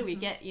how do we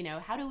get,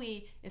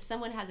 if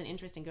someone has an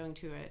interest in going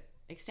to an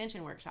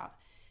extension workshop,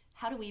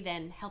 how do we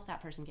then help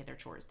that person get their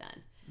chores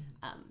done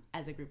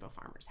as a group of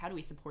farmers? How do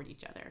we support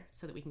each other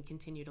so that we can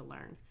continue to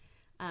learn?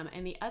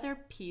 And the other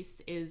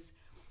piece is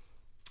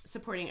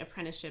supporting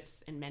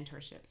apprenticeships and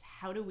mentorships.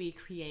 How do we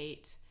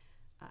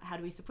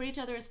support each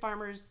other as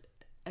farmers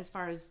as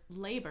far as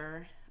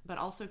labor, but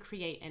also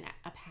create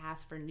a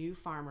path for new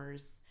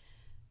farmers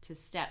to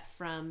step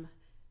from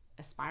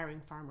aspiring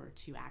farmer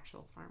to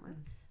actual farmer?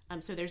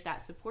 So there's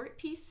that support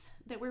piece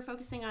that we're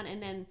focusing on,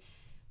 and then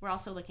we're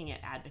also looking at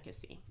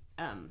advocacy.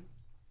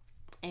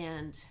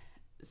 And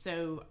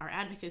so our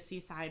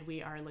advocacy side,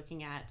 we are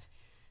looking at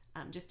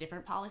just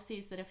different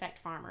policies that affect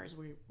farmers.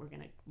 We're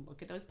going to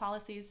look at those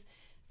policies,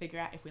 figure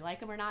out if we like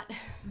them or not,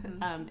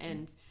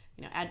 and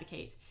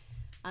advocate.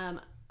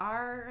 All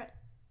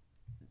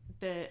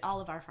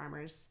of our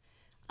farmers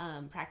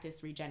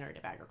practice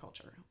regenerative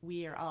agriculture.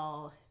 We are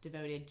all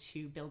devoted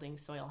to building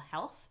soil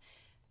health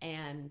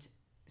and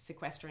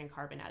sequestering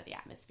carbon out of the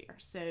atmosphere.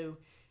 So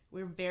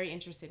we're very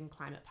interested in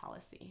climate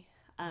policy.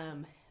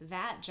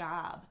 That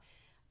job,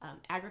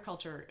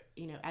 agriculture,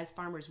 as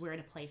farmers, we're at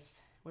a place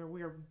where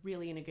we're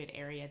really in a good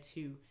area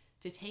to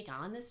take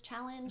on this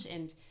challenge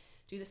and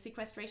do the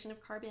sequestration of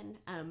carbon.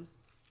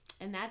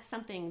 And that's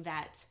something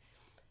that,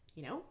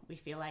 we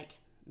feel like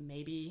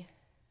maybe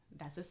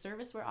that's a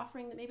service we're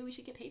offering that maybe we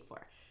should get paid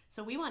for.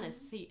 So we want to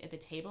sit at the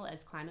table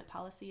as climate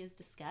policy is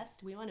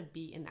discussed. We want to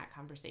be in that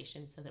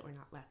conversation so that we're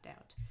not left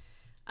out.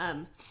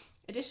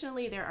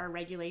 Additionally, there are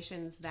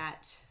regulations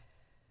that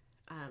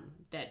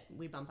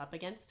we bump up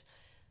against.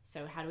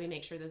 So how do we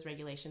make sure those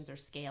regulations are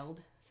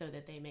scaled so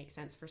that they make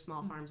sense for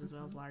small farms as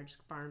well as large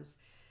farms?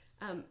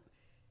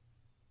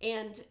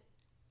 And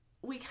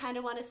we kind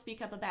of want to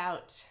speak up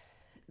about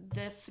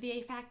the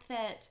fact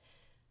that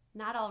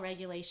not all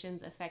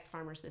regulations affect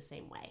farmers the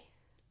same way.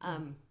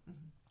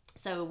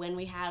 So when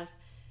we have,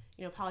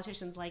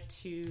 politicians like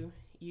to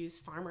use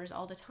farmers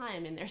all the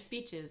time in their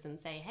speeches and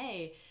say,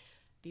 hey,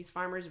 these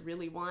farmers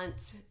really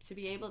want to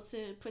be able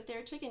to put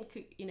their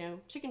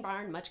chicken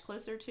barn much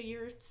closer to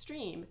your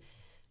stream.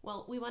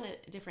 Well, we want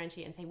to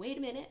differentiate and say, wait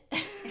a minute,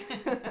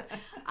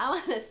 I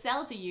want to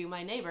sell to you,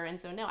 my neighbor. And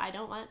so, no, I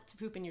don't want to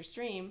poop in your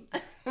stream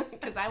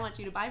because I want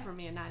you to buy from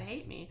me and not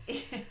hate me.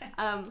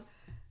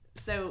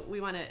 So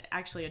we want to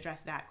actually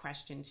address that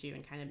question too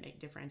and kind of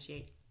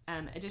differentiate.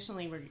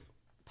 Additionally,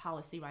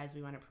 policy-wise,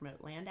 we want to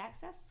promote land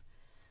access.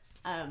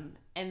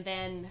 And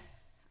then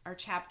our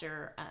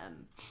chapter,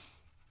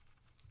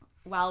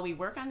 while we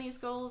work on these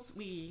goals,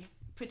 we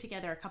put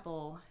together a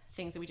couple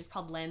things that we just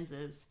called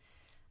lenses.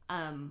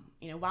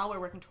 While we're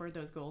working toward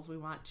those goals, we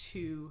want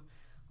to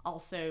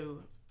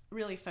also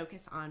really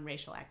focus on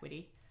racial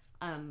equity.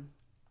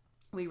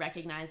 We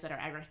recognize that our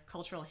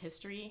agricultural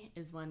history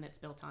is one that's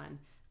built on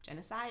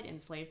genocide,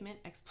 enslavement,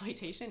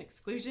 exploitation,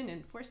 exclusion,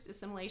 and forced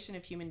assimilation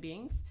of human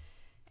beings,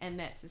 and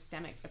that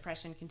systemic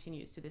oppression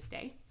continues to this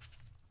day.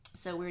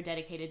 So we're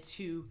dedicated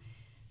to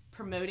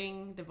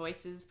promoting the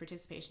voices,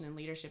 participation, and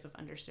leadership of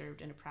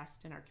underserved and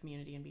oppressed in our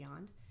community and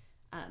beyond.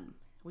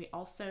 We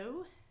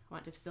also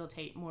want to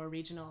facilitate more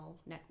regional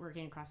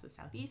networking across the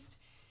Southeast,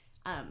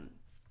 and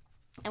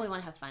we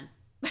want to have fun.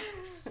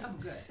 Oh,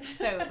 good.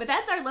 But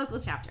that's our local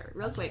chapter.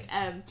 Real quick,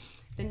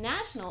 the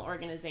national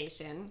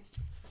organization,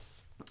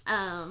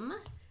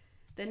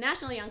 the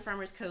National Young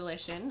Farmers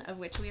Coalition, of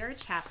which we are a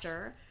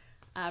chapter,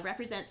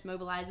 represents,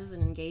 mobilizes,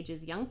 and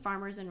engages young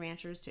farmers and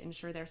ranchers to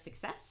ensure their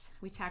success.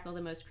 We tackle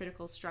the most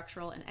critical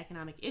structural and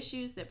economic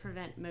issues that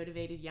prevent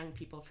motivated young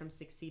people from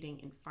succeeding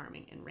in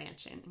farming and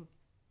ranching.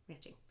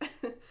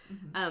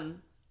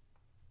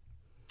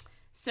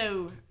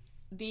 So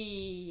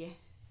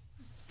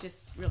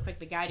just real quick,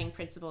 the guiding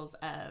principles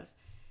of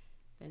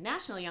the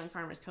National Young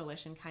Farmers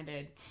Coalition kind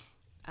of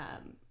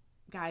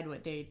guide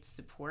what they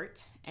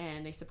support,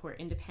 and they support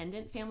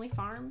independent family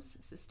farms,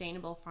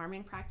 sustainable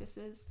farming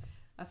practices,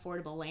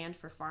 affordable land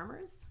for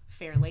farmers,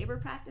 fair labor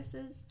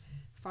practices,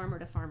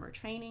 farmer-to-farmer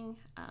training,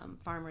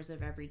 farmers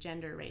of every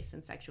gender, race,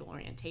 and sexual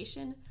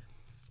orientation,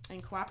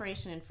 and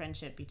cooperation and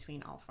friendship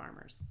between all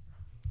farmers.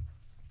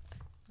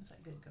 Those are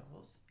good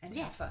goals. And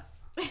have fun.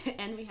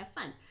 And we have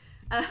fun.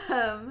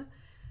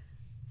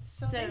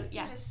 So they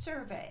did a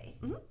survey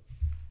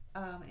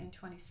in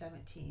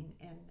 2017,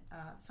 and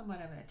somewhat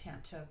of an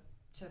attempt to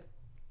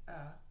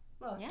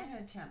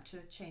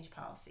change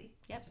policy,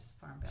 just the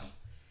Farm Bill.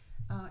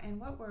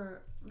 And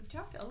we've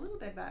talked a little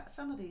bit about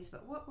some of these,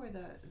 but what were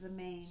the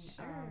main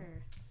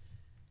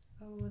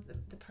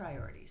the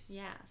priorities?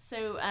 Yeah.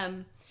 So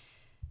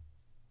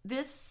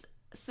this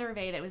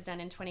survey that was done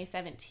in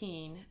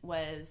 2017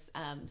 was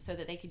so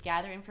that they could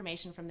gather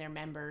information from their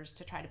members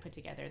to try to put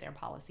together their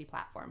policy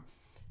platform.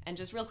 And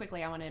just real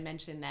quickly, I want to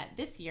mention that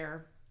this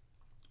year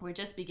we're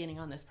just beginning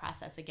on this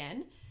process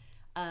again,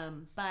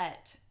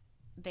 but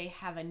they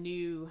have a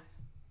new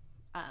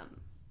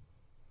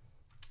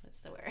what's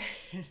the word?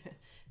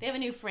 They have a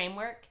new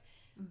framework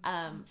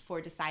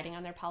for deciding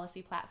on their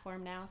policy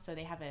platform now. So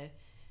they have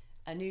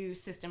a new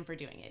system for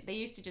doing it. They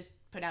used to just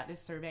put out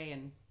this survey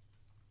and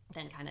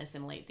then kind of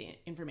assimilate the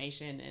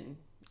information and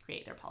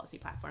create their policy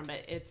platform.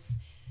 But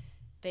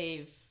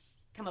they've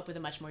come up with a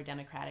much more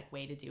democratic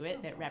way to do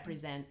it that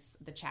represents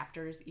the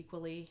chapters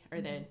equally,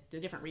 or the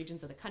different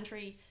regions of the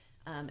country,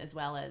 as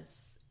well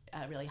as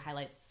really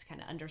highlights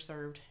kind of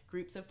underserved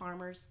groups of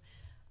farmers.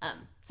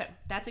 So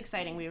that's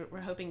exciting. We're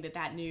hoping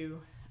that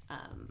new,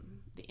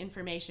 the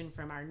information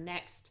from our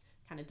next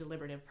kind of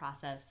deliberative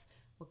process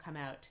will come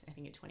out, I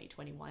think, in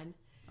 2021.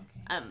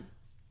 Okay.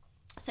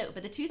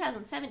 But the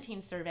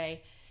 2017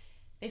 survey,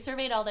 they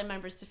surveyed all their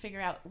members to figure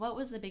out what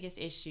was the biggest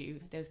issue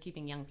that was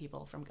keeping young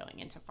people from going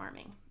into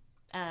farming.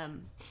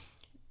 And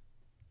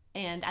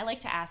I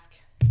like to ask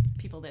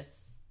people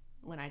this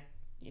when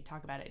you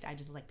talk about it. I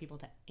just like people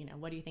to,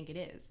 what do you think it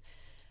is?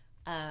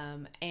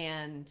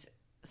 And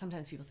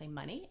sometimes people say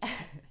money. I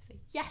say,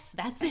 yes,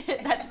 that's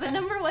it. That's the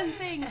number one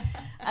thing.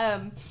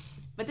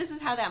 But this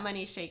is how that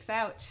money shakes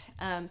out.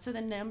 So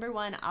the number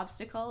one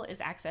obstacle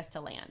is access to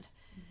land.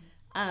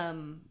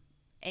 And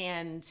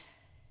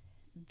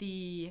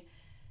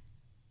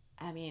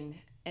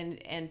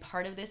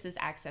part of this is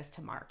access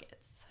to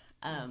markets.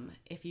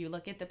 If you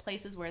look at the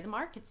places where the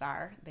markets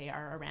are, they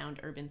are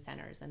around urban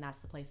centers, and that's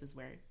the places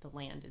where the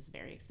land is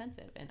very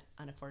expensive and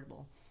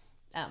unaffordable.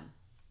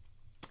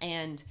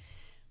 And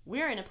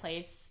we're in a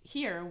place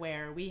here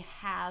where we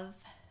have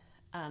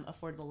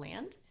affordable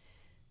land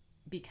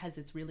because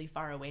it's really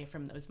far away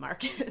from those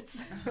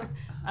markets.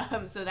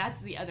 So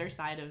that's the other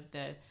side of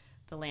the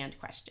land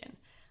question.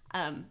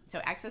 So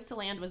access to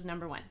land was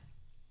number one.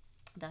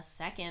 The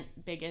second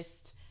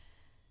biggest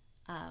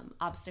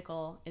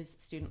obstacle is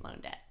student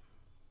loan debt.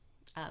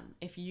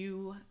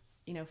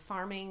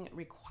 Farming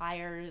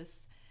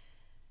requires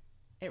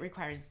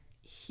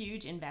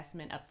huge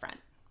investment up front.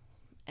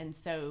 And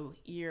so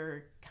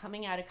you're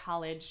coming out of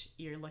college,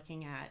 you're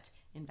looking at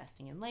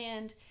investing in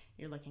land,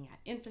 you're looking at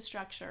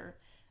infrastructure,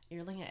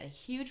 you're looking at a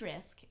huge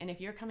risk. And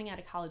if you're coming out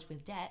of college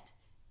with debt,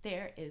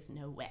 there is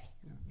no way.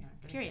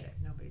 Period.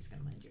 Nobody's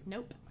going to lend you.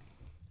 Nope.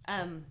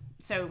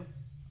 So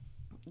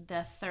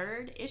the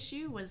third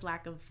issue was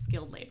lack of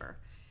skilled labor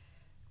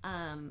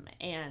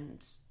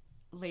and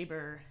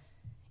labor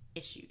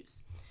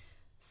issues.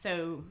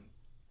 So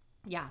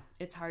yeah,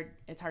 it's hard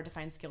to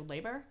find skilled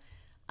labor.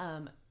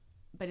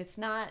 But it's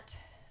not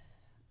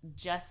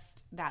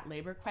just that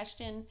labor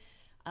question.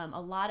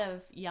 A lot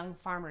of young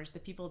farmers, the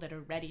people that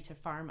are ready to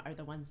farm, are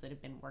the ones that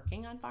have been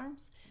working on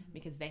farms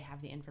because they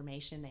have the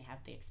information, they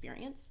have the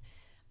experience.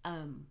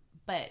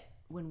 But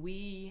when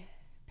we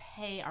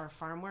pay our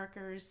farm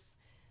workers,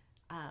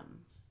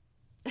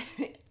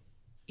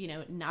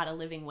 not a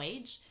living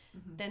wage,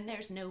 then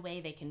there's no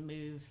way they can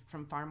move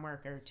from farm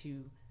worker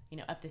to,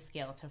 up the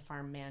scale to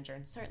farm manager,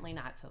 and certainly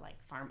not to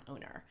farm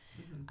owner.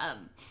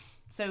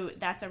 So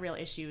that's a real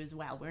issue as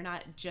well. We're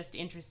not just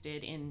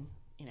interested in,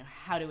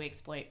 how do we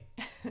exploit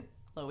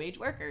low-wage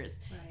workers.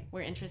 Right.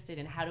 We're interested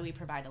in how do we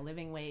provide a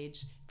living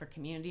wage for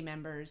community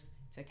members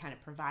to kind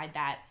of provide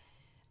that,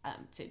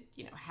 to,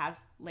 have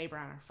labor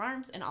on our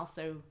farms, and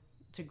also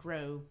to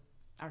grow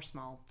our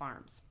small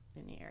farms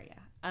in the area.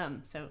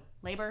 So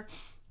labor.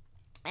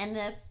 And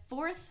the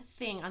fourth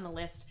thing on the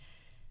list,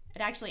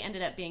 it actually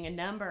ended up being a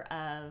number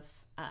of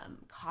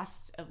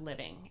cost of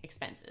living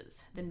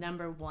expenses. The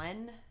number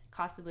one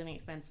cost of living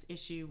expense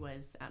issue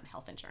was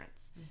health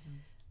insurance.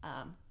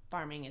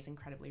 Farming is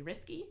incredibly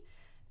risky,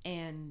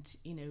 and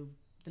the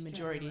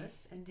majority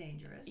Strenuous and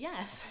dangerous.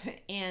 Yes,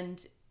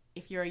 and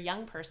if you're a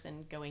young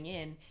person going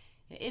in,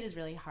 it is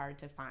really hard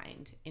to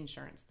find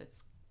insurance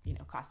that's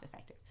cost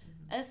effective,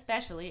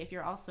 especially if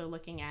you're also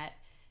looking at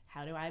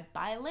how do I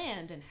buy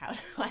land and how do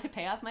I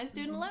pay off my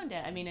student loan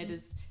debt. I mean,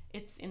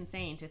 it's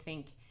insane to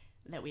think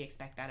that we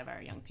expect that of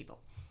our young people.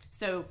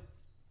 So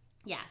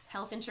yes,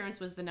 health insurance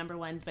was the number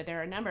one, but there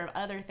are a number of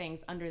other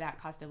things under that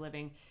cost of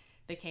living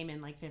that came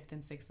in 5th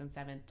and 6th and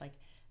 7th, like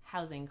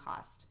housing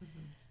cost,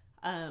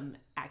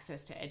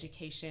 access to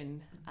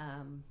education.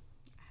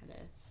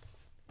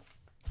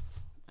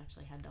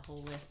 Actually had the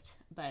whole list,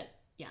 but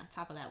yeah,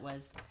 top of that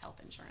was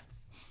health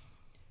insurance.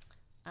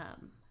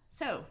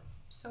 So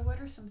what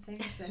are some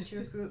things that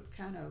your group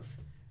kind of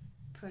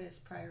put as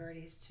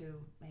priorities to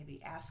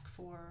maybe ask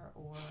for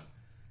or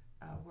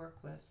work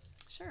with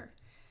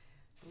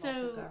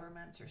local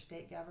governments or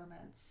state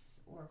governments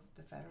or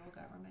the federal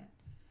government?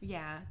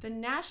 Yeah, the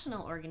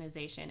national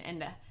organization,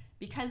 and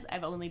because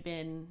I've only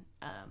been,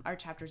 our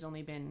chapter's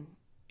only been,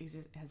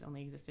 has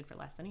only existed for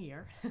less than a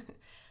year.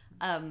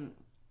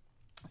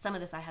 Some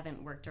of this I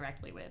haven't worked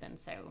directly with, and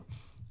so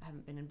I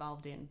haven't been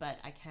involved in, but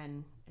I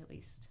can at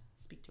least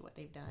speak to what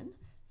they've done.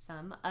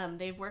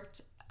 They've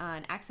worked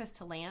on access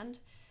to land.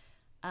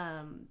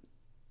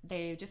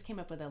 They just came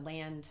up with a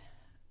land,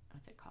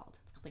 what's it called?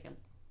 It's called like a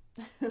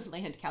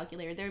land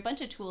calculator. There are a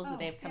bunch of tools that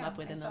they've come up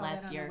with in the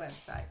last year. On the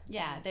website.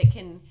 Yeah, that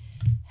can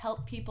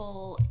help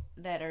people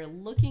that are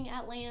looking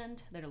at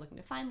land, that are looking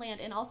to find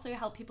land, and also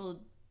help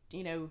people,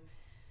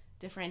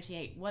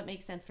 differentiate what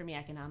makes sense for me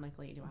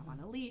economically. Do I want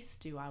to lease?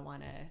 Do I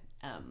want to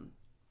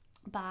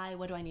buy?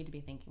 What do I need to be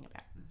thinking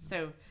about?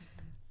 So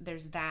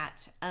there's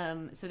that.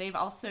 So they've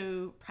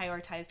also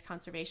prioritized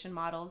conservation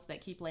models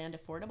that keep land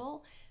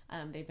affordable.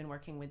 They've been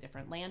working with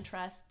different land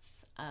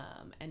trusts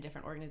and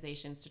different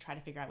organizations to try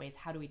to figure out ways,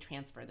 how do we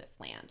transfer this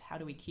land? How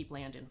do we keep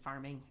land in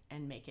farming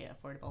and make it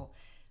affordable?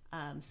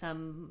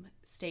 Some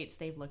states,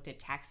 they've looked at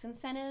tax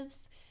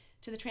incentives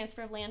to the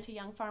transfer of land to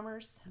young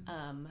farmers.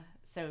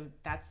 So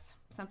that's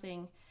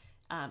something,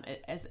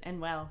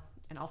 and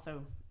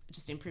also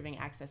just improving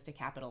access to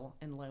capital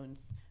and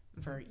loans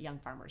for young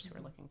farmers who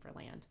are looking for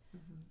land.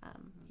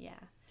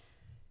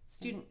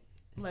 Student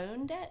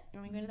loan debt, you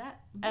want me to go to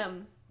that?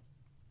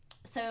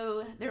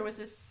 So there was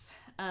this,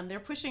 they're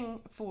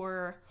pushing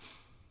for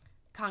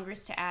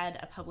Congress to add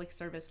a public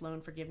service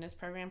loan forgiveness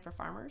program for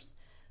farmers.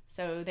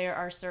 So there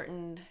are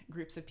certain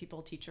groups of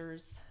people,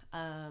 teachers,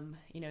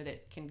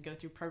 that can go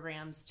through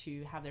programs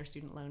to have their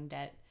student loan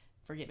debt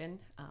forgiven,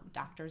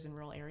 doctors in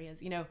rural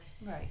areas,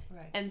 Right.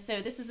 And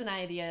so this is an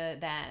idea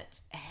that,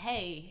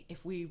 hey,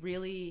 if we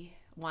really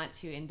want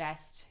to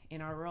invest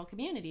in our rural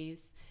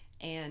communities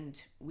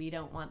and we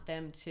don't want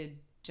them to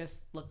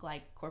just look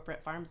like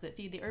corporate farms that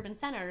feed the urban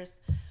centers,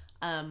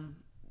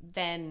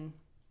 then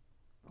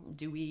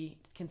do we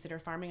consider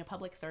farming a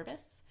public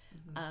service?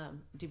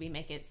 Do we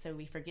make it so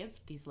we forgive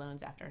these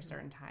loans after a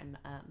certain time?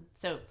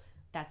 So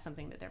that's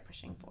something that they're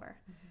pushing for.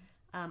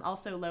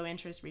 Also, low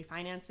interest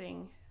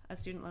refinancing of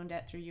student loan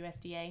debt through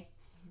USDA.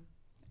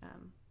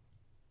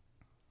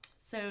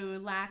 So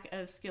lack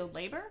of skilled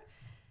labor.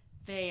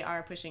 They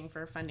are pushing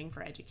for funding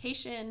for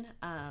education.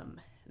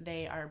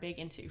 They are big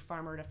into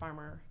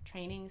farmer-to-farmer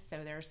training.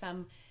 So there are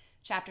some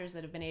chapters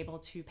that have been able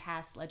to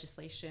pass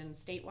legislation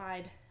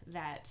statewide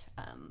that,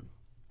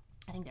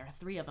 I think there are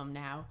 3 of them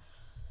now,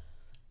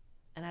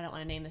 and I don't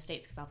want to name the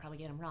states because I'll probably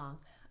get them wrong,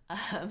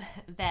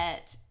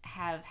 that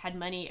have had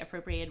money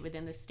appropriated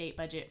within the state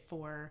budget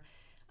for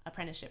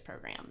apprenticeship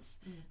programs,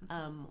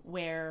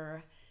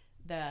 where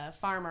the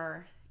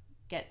farmer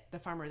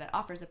that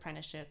offers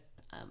apprenticeship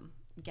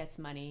gets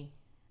money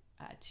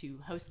to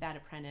host that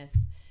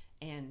apprentice,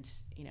 and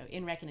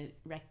in recognizing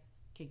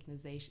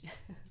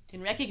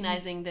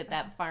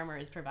that farmer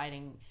is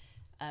providing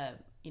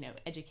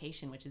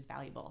education which is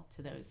valuable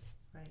to those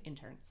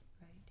interns.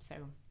 So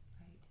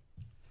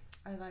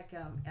I like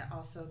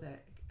also the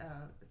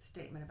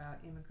statement about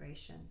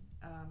immigration,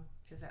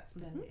 because that's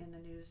been in the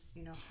news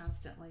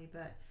constantly.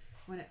 But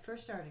when it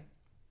first started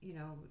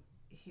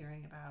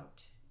hearing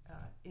about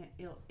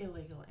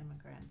illegal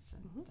immigrants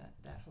and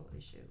that whole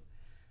issue,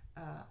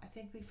 I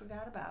think we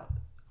forgot about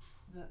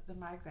the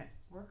migrant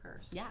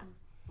workers. Yeah,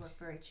 work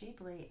very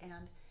cheaply.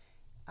 And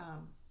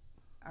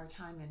our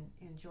time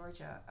in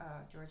Georgia,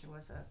 Georgia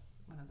was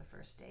one of the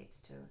first states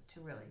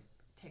to really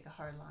take a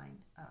hard line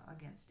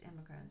against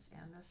immigrants,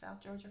 and the South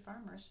Georgia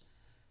farmers,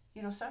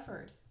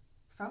 suffered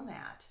from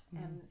that.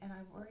 And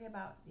I worry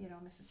about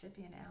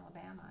Mississippi and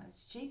Alabama.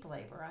 It's cheap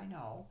labor, I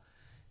know.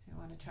 We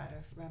want to try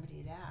to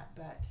remedy that,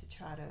 but to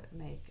try to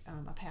make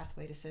a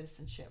pathway to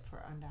citizenship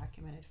for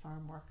undocumented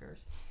farm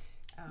workers.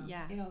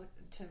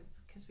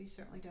 Because we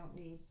certainly don't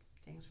need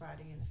things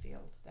rotting in the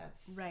field.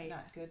 That's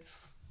not good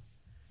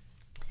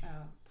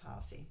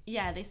policy.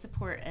 Yeah, they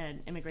support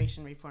an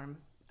immigration reform,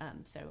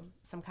 so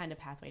some kind of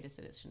pathway to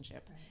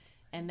citizenship.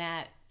 And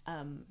that,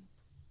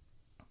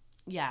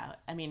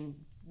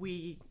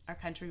 our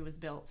country was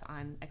built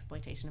on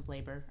exploitation of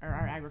labor, or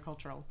our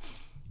agricultural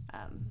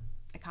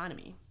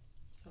economy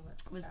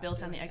was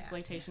built on the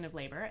exploitation of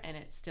labor, and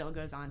it still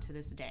goes on to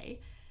this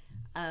day.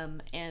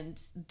 And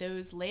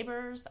those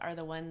laborers are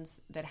the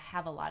ones that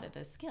have a lot of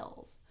the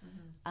skills.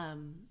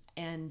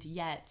 And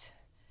yet,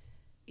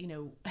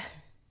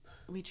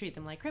 we treat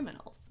them like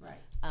criminals.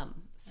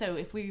 So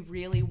if we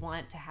really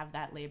want to have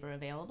that labor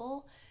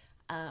available,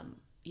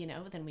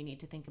 then we need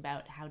to think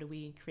about, how do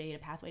we create a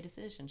pathway to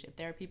citizenship?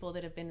 There are people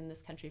that have been in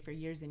this country for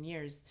years and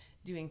years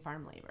doing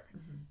farm labor.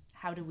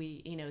 How do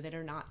we, that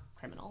are not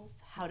criminals,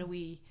 how do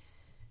we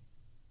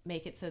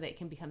make it so they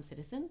can become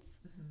citizens.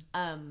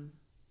 And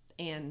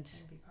And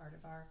be part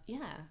of our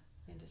yeah,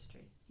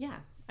 industry. yeah.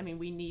 I mean,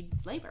 we need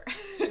labor.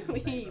 Labor,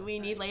 we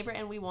need right. labor,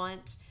 and we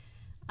want,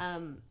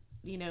 and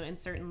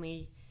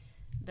certainly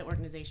the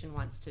organization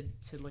wants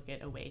to look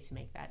at a way to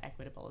make that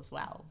equitable as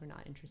well. We're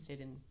not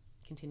interested in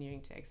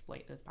continuing to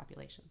exploit those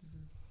populations.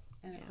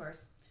 And of Yeah.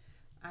 course,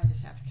 I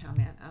just have to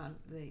comment on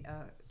the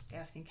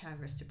asking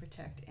Congress to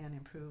protect and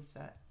improve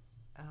the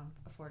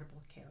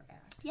Affordable Care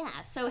Act.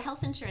 Yeah, so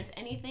health insurance,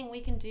 anything we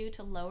can do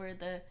to lower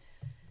the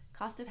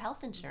cost of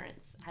health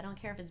insurance. I don't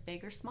care if it's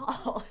big or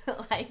small.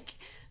 Like,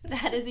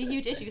 that is a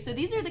huge issue. So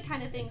these are the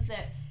kind of things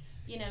that,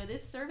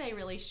 this survey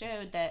really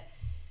showed that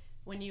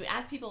when you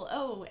ask people,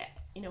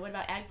 what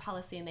about ag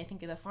policy, and they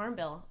think of the Farm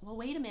Bill, well,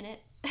 wait a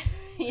minute.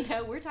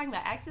 We're talking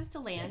about access to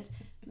land.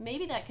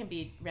 Maybe that can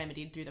be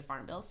remedied through the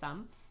Farm Bill,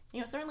 some.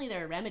 Certainly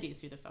there are remedies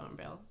through the Farm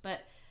Bill,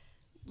 but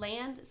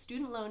land,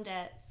 student loan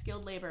debt,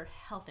 skilled labor,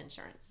 health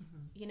insurance.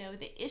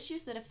 The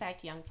issues that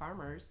affect young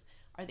farmers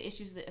are the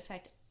issues that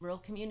affect rural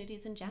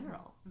communities in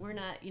general. We're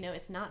not,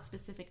 it's not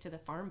specific to the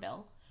Farm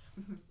Bill.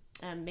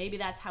 Maybe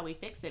that's how we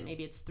fix it.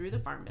 Maybe it's through the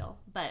Farm Bill.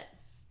 But,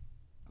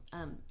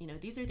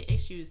 these are the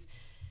issues.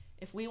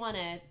 If we want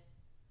to,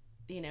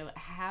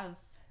 have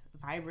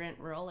vibrant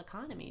rural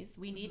economies,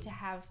 we need to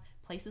have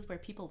places where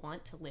people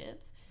want to live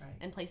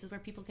and places where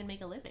people can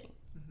make a living.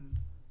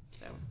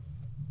 So,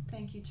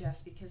 thank you,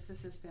 Jess, because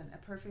this has been a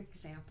perfect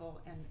example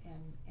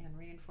and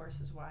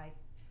reinforces why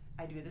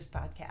I do this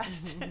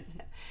podcast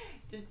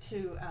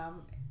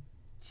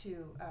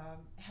to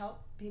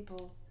help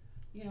people,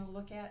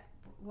 look at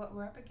what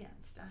we're up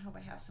against. I hope I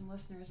have some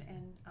listeners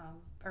in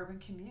urban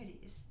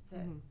communities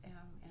that and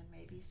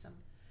maybe some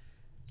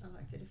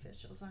elected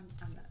officials.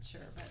 I'm not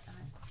sure, but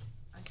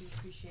I do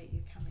appreciate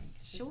you coming.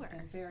 Sure. This has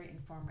been very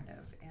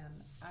informative,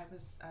 and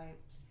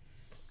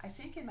I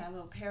think in my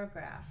little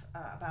paragraph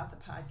about the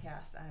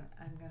podcast,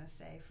 I'm going to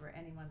say for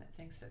anyone that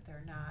thinks that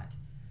they're not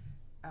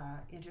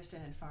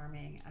interested in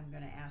farming, I'm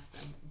going to ask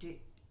them,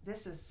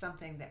 this is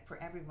something that for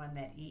everyone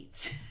that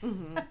eats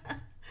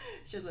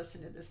should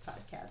listen to this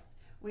podcast.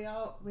 We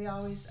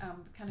always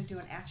kind of do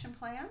an action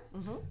plan.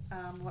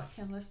 What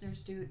can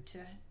listeners do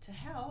to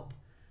help?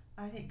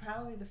 I think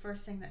probably the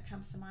first thing that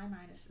comes to my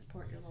mind is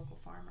support your local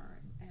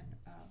farmer and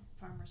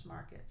farmers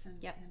markets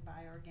and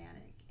buy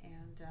organic.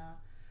 And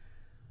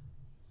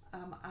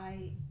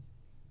I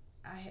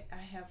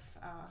have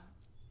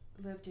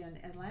lived in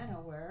Atlanta,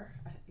 where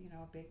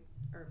a big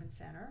urban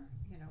center.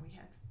 We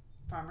had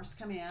farmers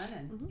come in,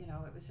 and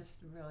it was just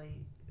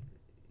really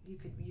you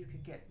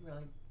could get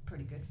really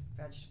pretty good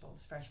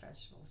vegetables, fresh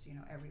vegetables,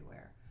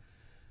 everywhere.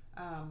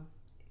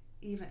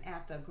 Even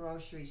at the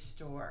grocery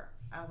store.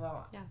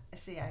 Although,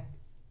 see,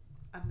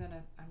 I'm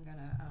gonna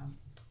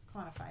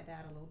quantify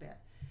that a little bit.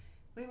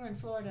 We were in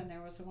Florida, and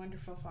there was a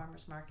wonderful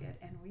farmers market,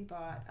 and we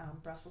bought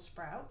Brussels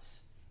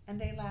sprouts, and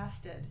they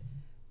lasted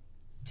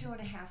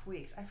 2.5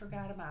 weeks. I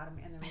forgot about them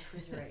in the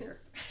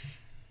refrigerator.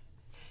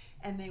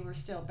 And they were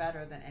still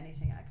better than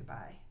anything I could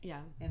buy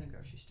in the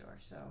grocery store.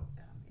 So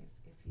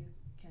if you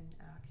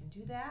can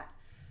do that,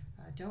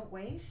 don't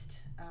waste.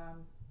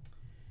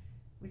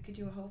 We could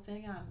do a whole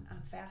thing on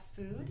fast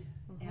food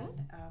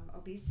and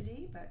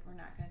obesity, but we're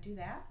not going to do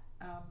that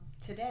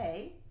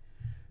today.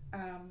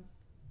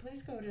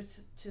 Please go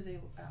to the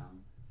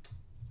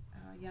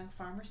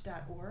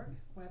youngfarmers.org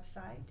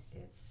website.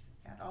 It's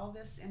got all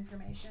this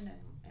information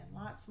and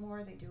lots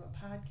more. They do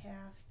a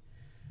podcast.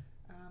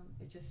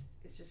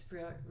 It's just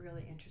really,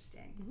 really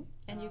interesting.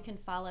 And you can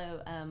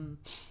follow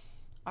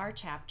our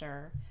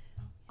chapter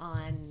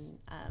on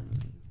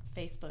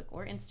Facebook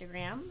or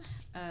Instagram.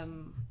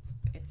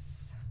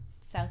 It's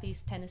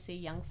Southeast Tennessee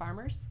Young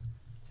Farmers.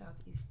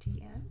 Southeast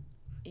TN?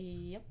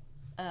 Yep.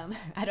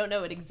 I don't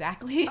know it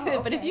exactly,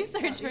 but if you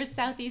search for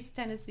Southeast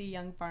Tennessee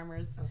Young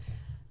Farmers,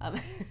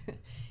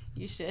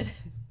 you should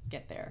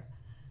get there.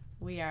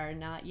 We are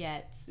not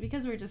yet,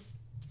 because we're just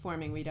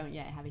forming, we don't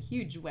yet have a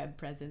huge web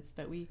presence,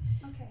 but we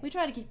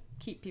try to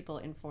keep people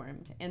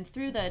informed. And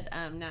through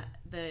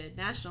the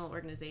national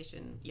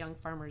organization,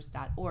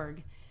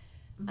 youngfarmers.org,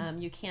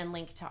 you can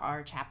link to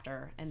our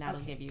chapter, and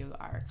that'll give you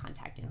our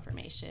contact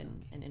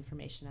information and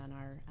information on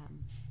our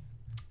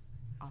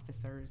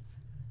officers.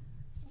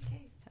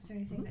 Okay. Is there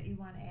anything that you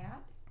want to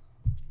add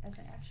as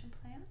an action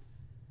plan?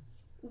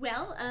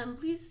 Well,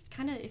 please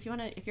if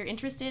you're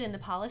interested in the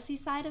policy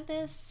side of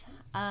this,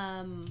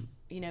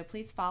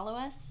 please follow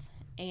us,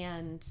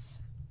 and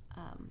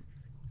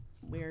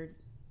we're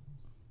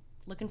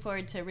looking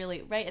forward to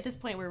really, right at this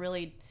point, we're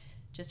really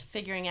just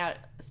figuring out,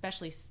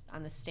 especially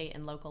on the state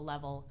and local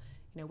level,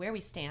 where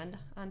we stand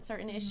on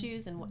certain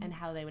issues and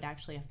how they would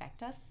actually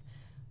affect us.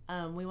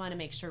 We want to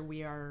make sure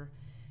we are,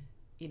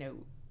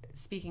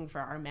 speaking for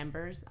our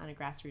members on a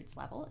grassroots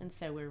level, and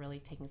so we're really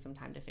taking some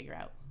time to figure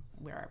out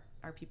where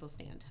our people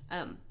stand.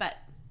 But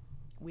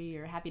we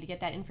are happy to get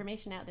that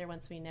information out there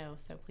once we know,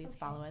 so please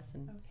follow us.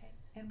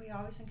 And we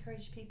always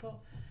encourage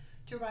people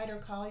to write or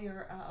call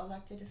your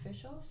elected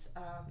officials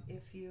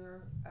if you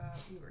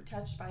were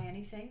touched by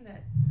anything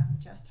that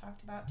Jess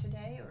talked about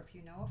today, or if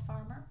you know a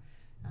farmer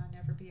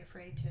Never be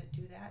afraid to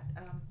do that.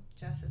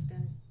 Jess has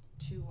been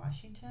to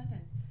Washington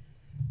and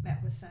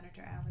met with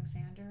Senator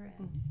Alexander,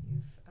 and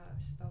you've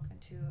spoken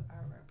to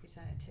our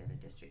representative in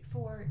District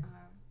 4,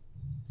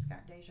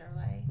 Scott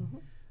Desjardins.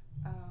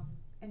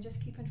 And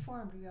just keep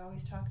informed. We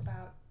always talk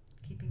about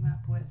keeping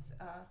up with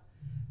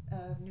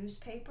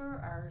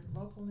newspaper. Our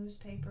local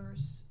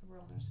newspapers,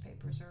 rural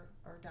newspapers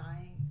are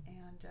dying,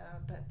 and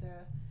but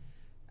the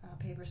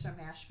papers from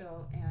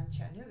Nashville and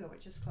Chattanooga,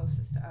 which is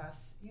closest to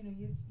us, you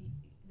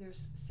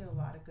there's still a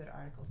lot of good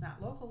articles.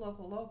 Not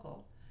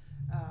local,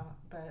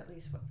 but at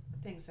least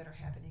things that are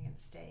happening in the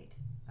state.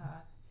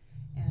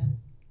 And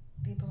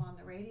people on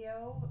the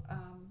radio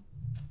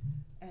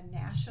and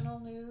national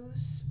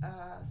news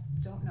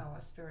don't know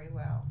us very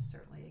well.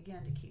 Certainly,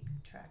 again, to keep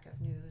track of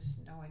news,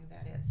 knowing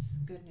that it's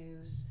good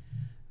news,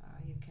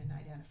 you can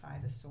identify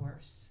the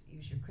source.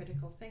 Use your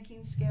critical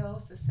thinking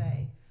skills to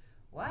say,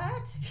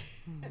 what?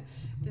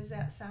 Does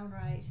that sound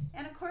right?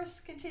 And of course,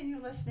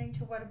 continue listening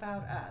to What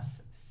About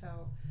Us.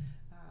 So,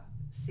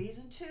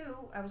 season 2,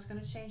 I was going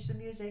to change the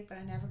music, but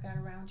I never got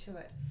around to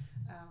it.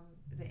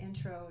 The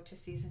intro to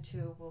season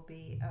 2 will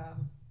be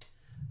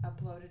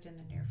uploaded in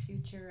the near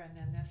future, and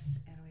then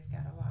and we've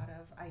got a lot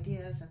of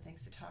ideas and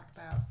things to talk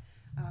about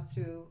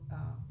through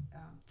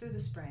the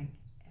spring.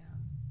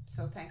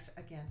 So thanks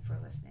again for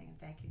listening, and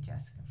thank you,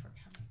 Jessica, for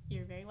coming.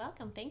 You're very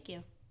welcome. Thank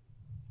you.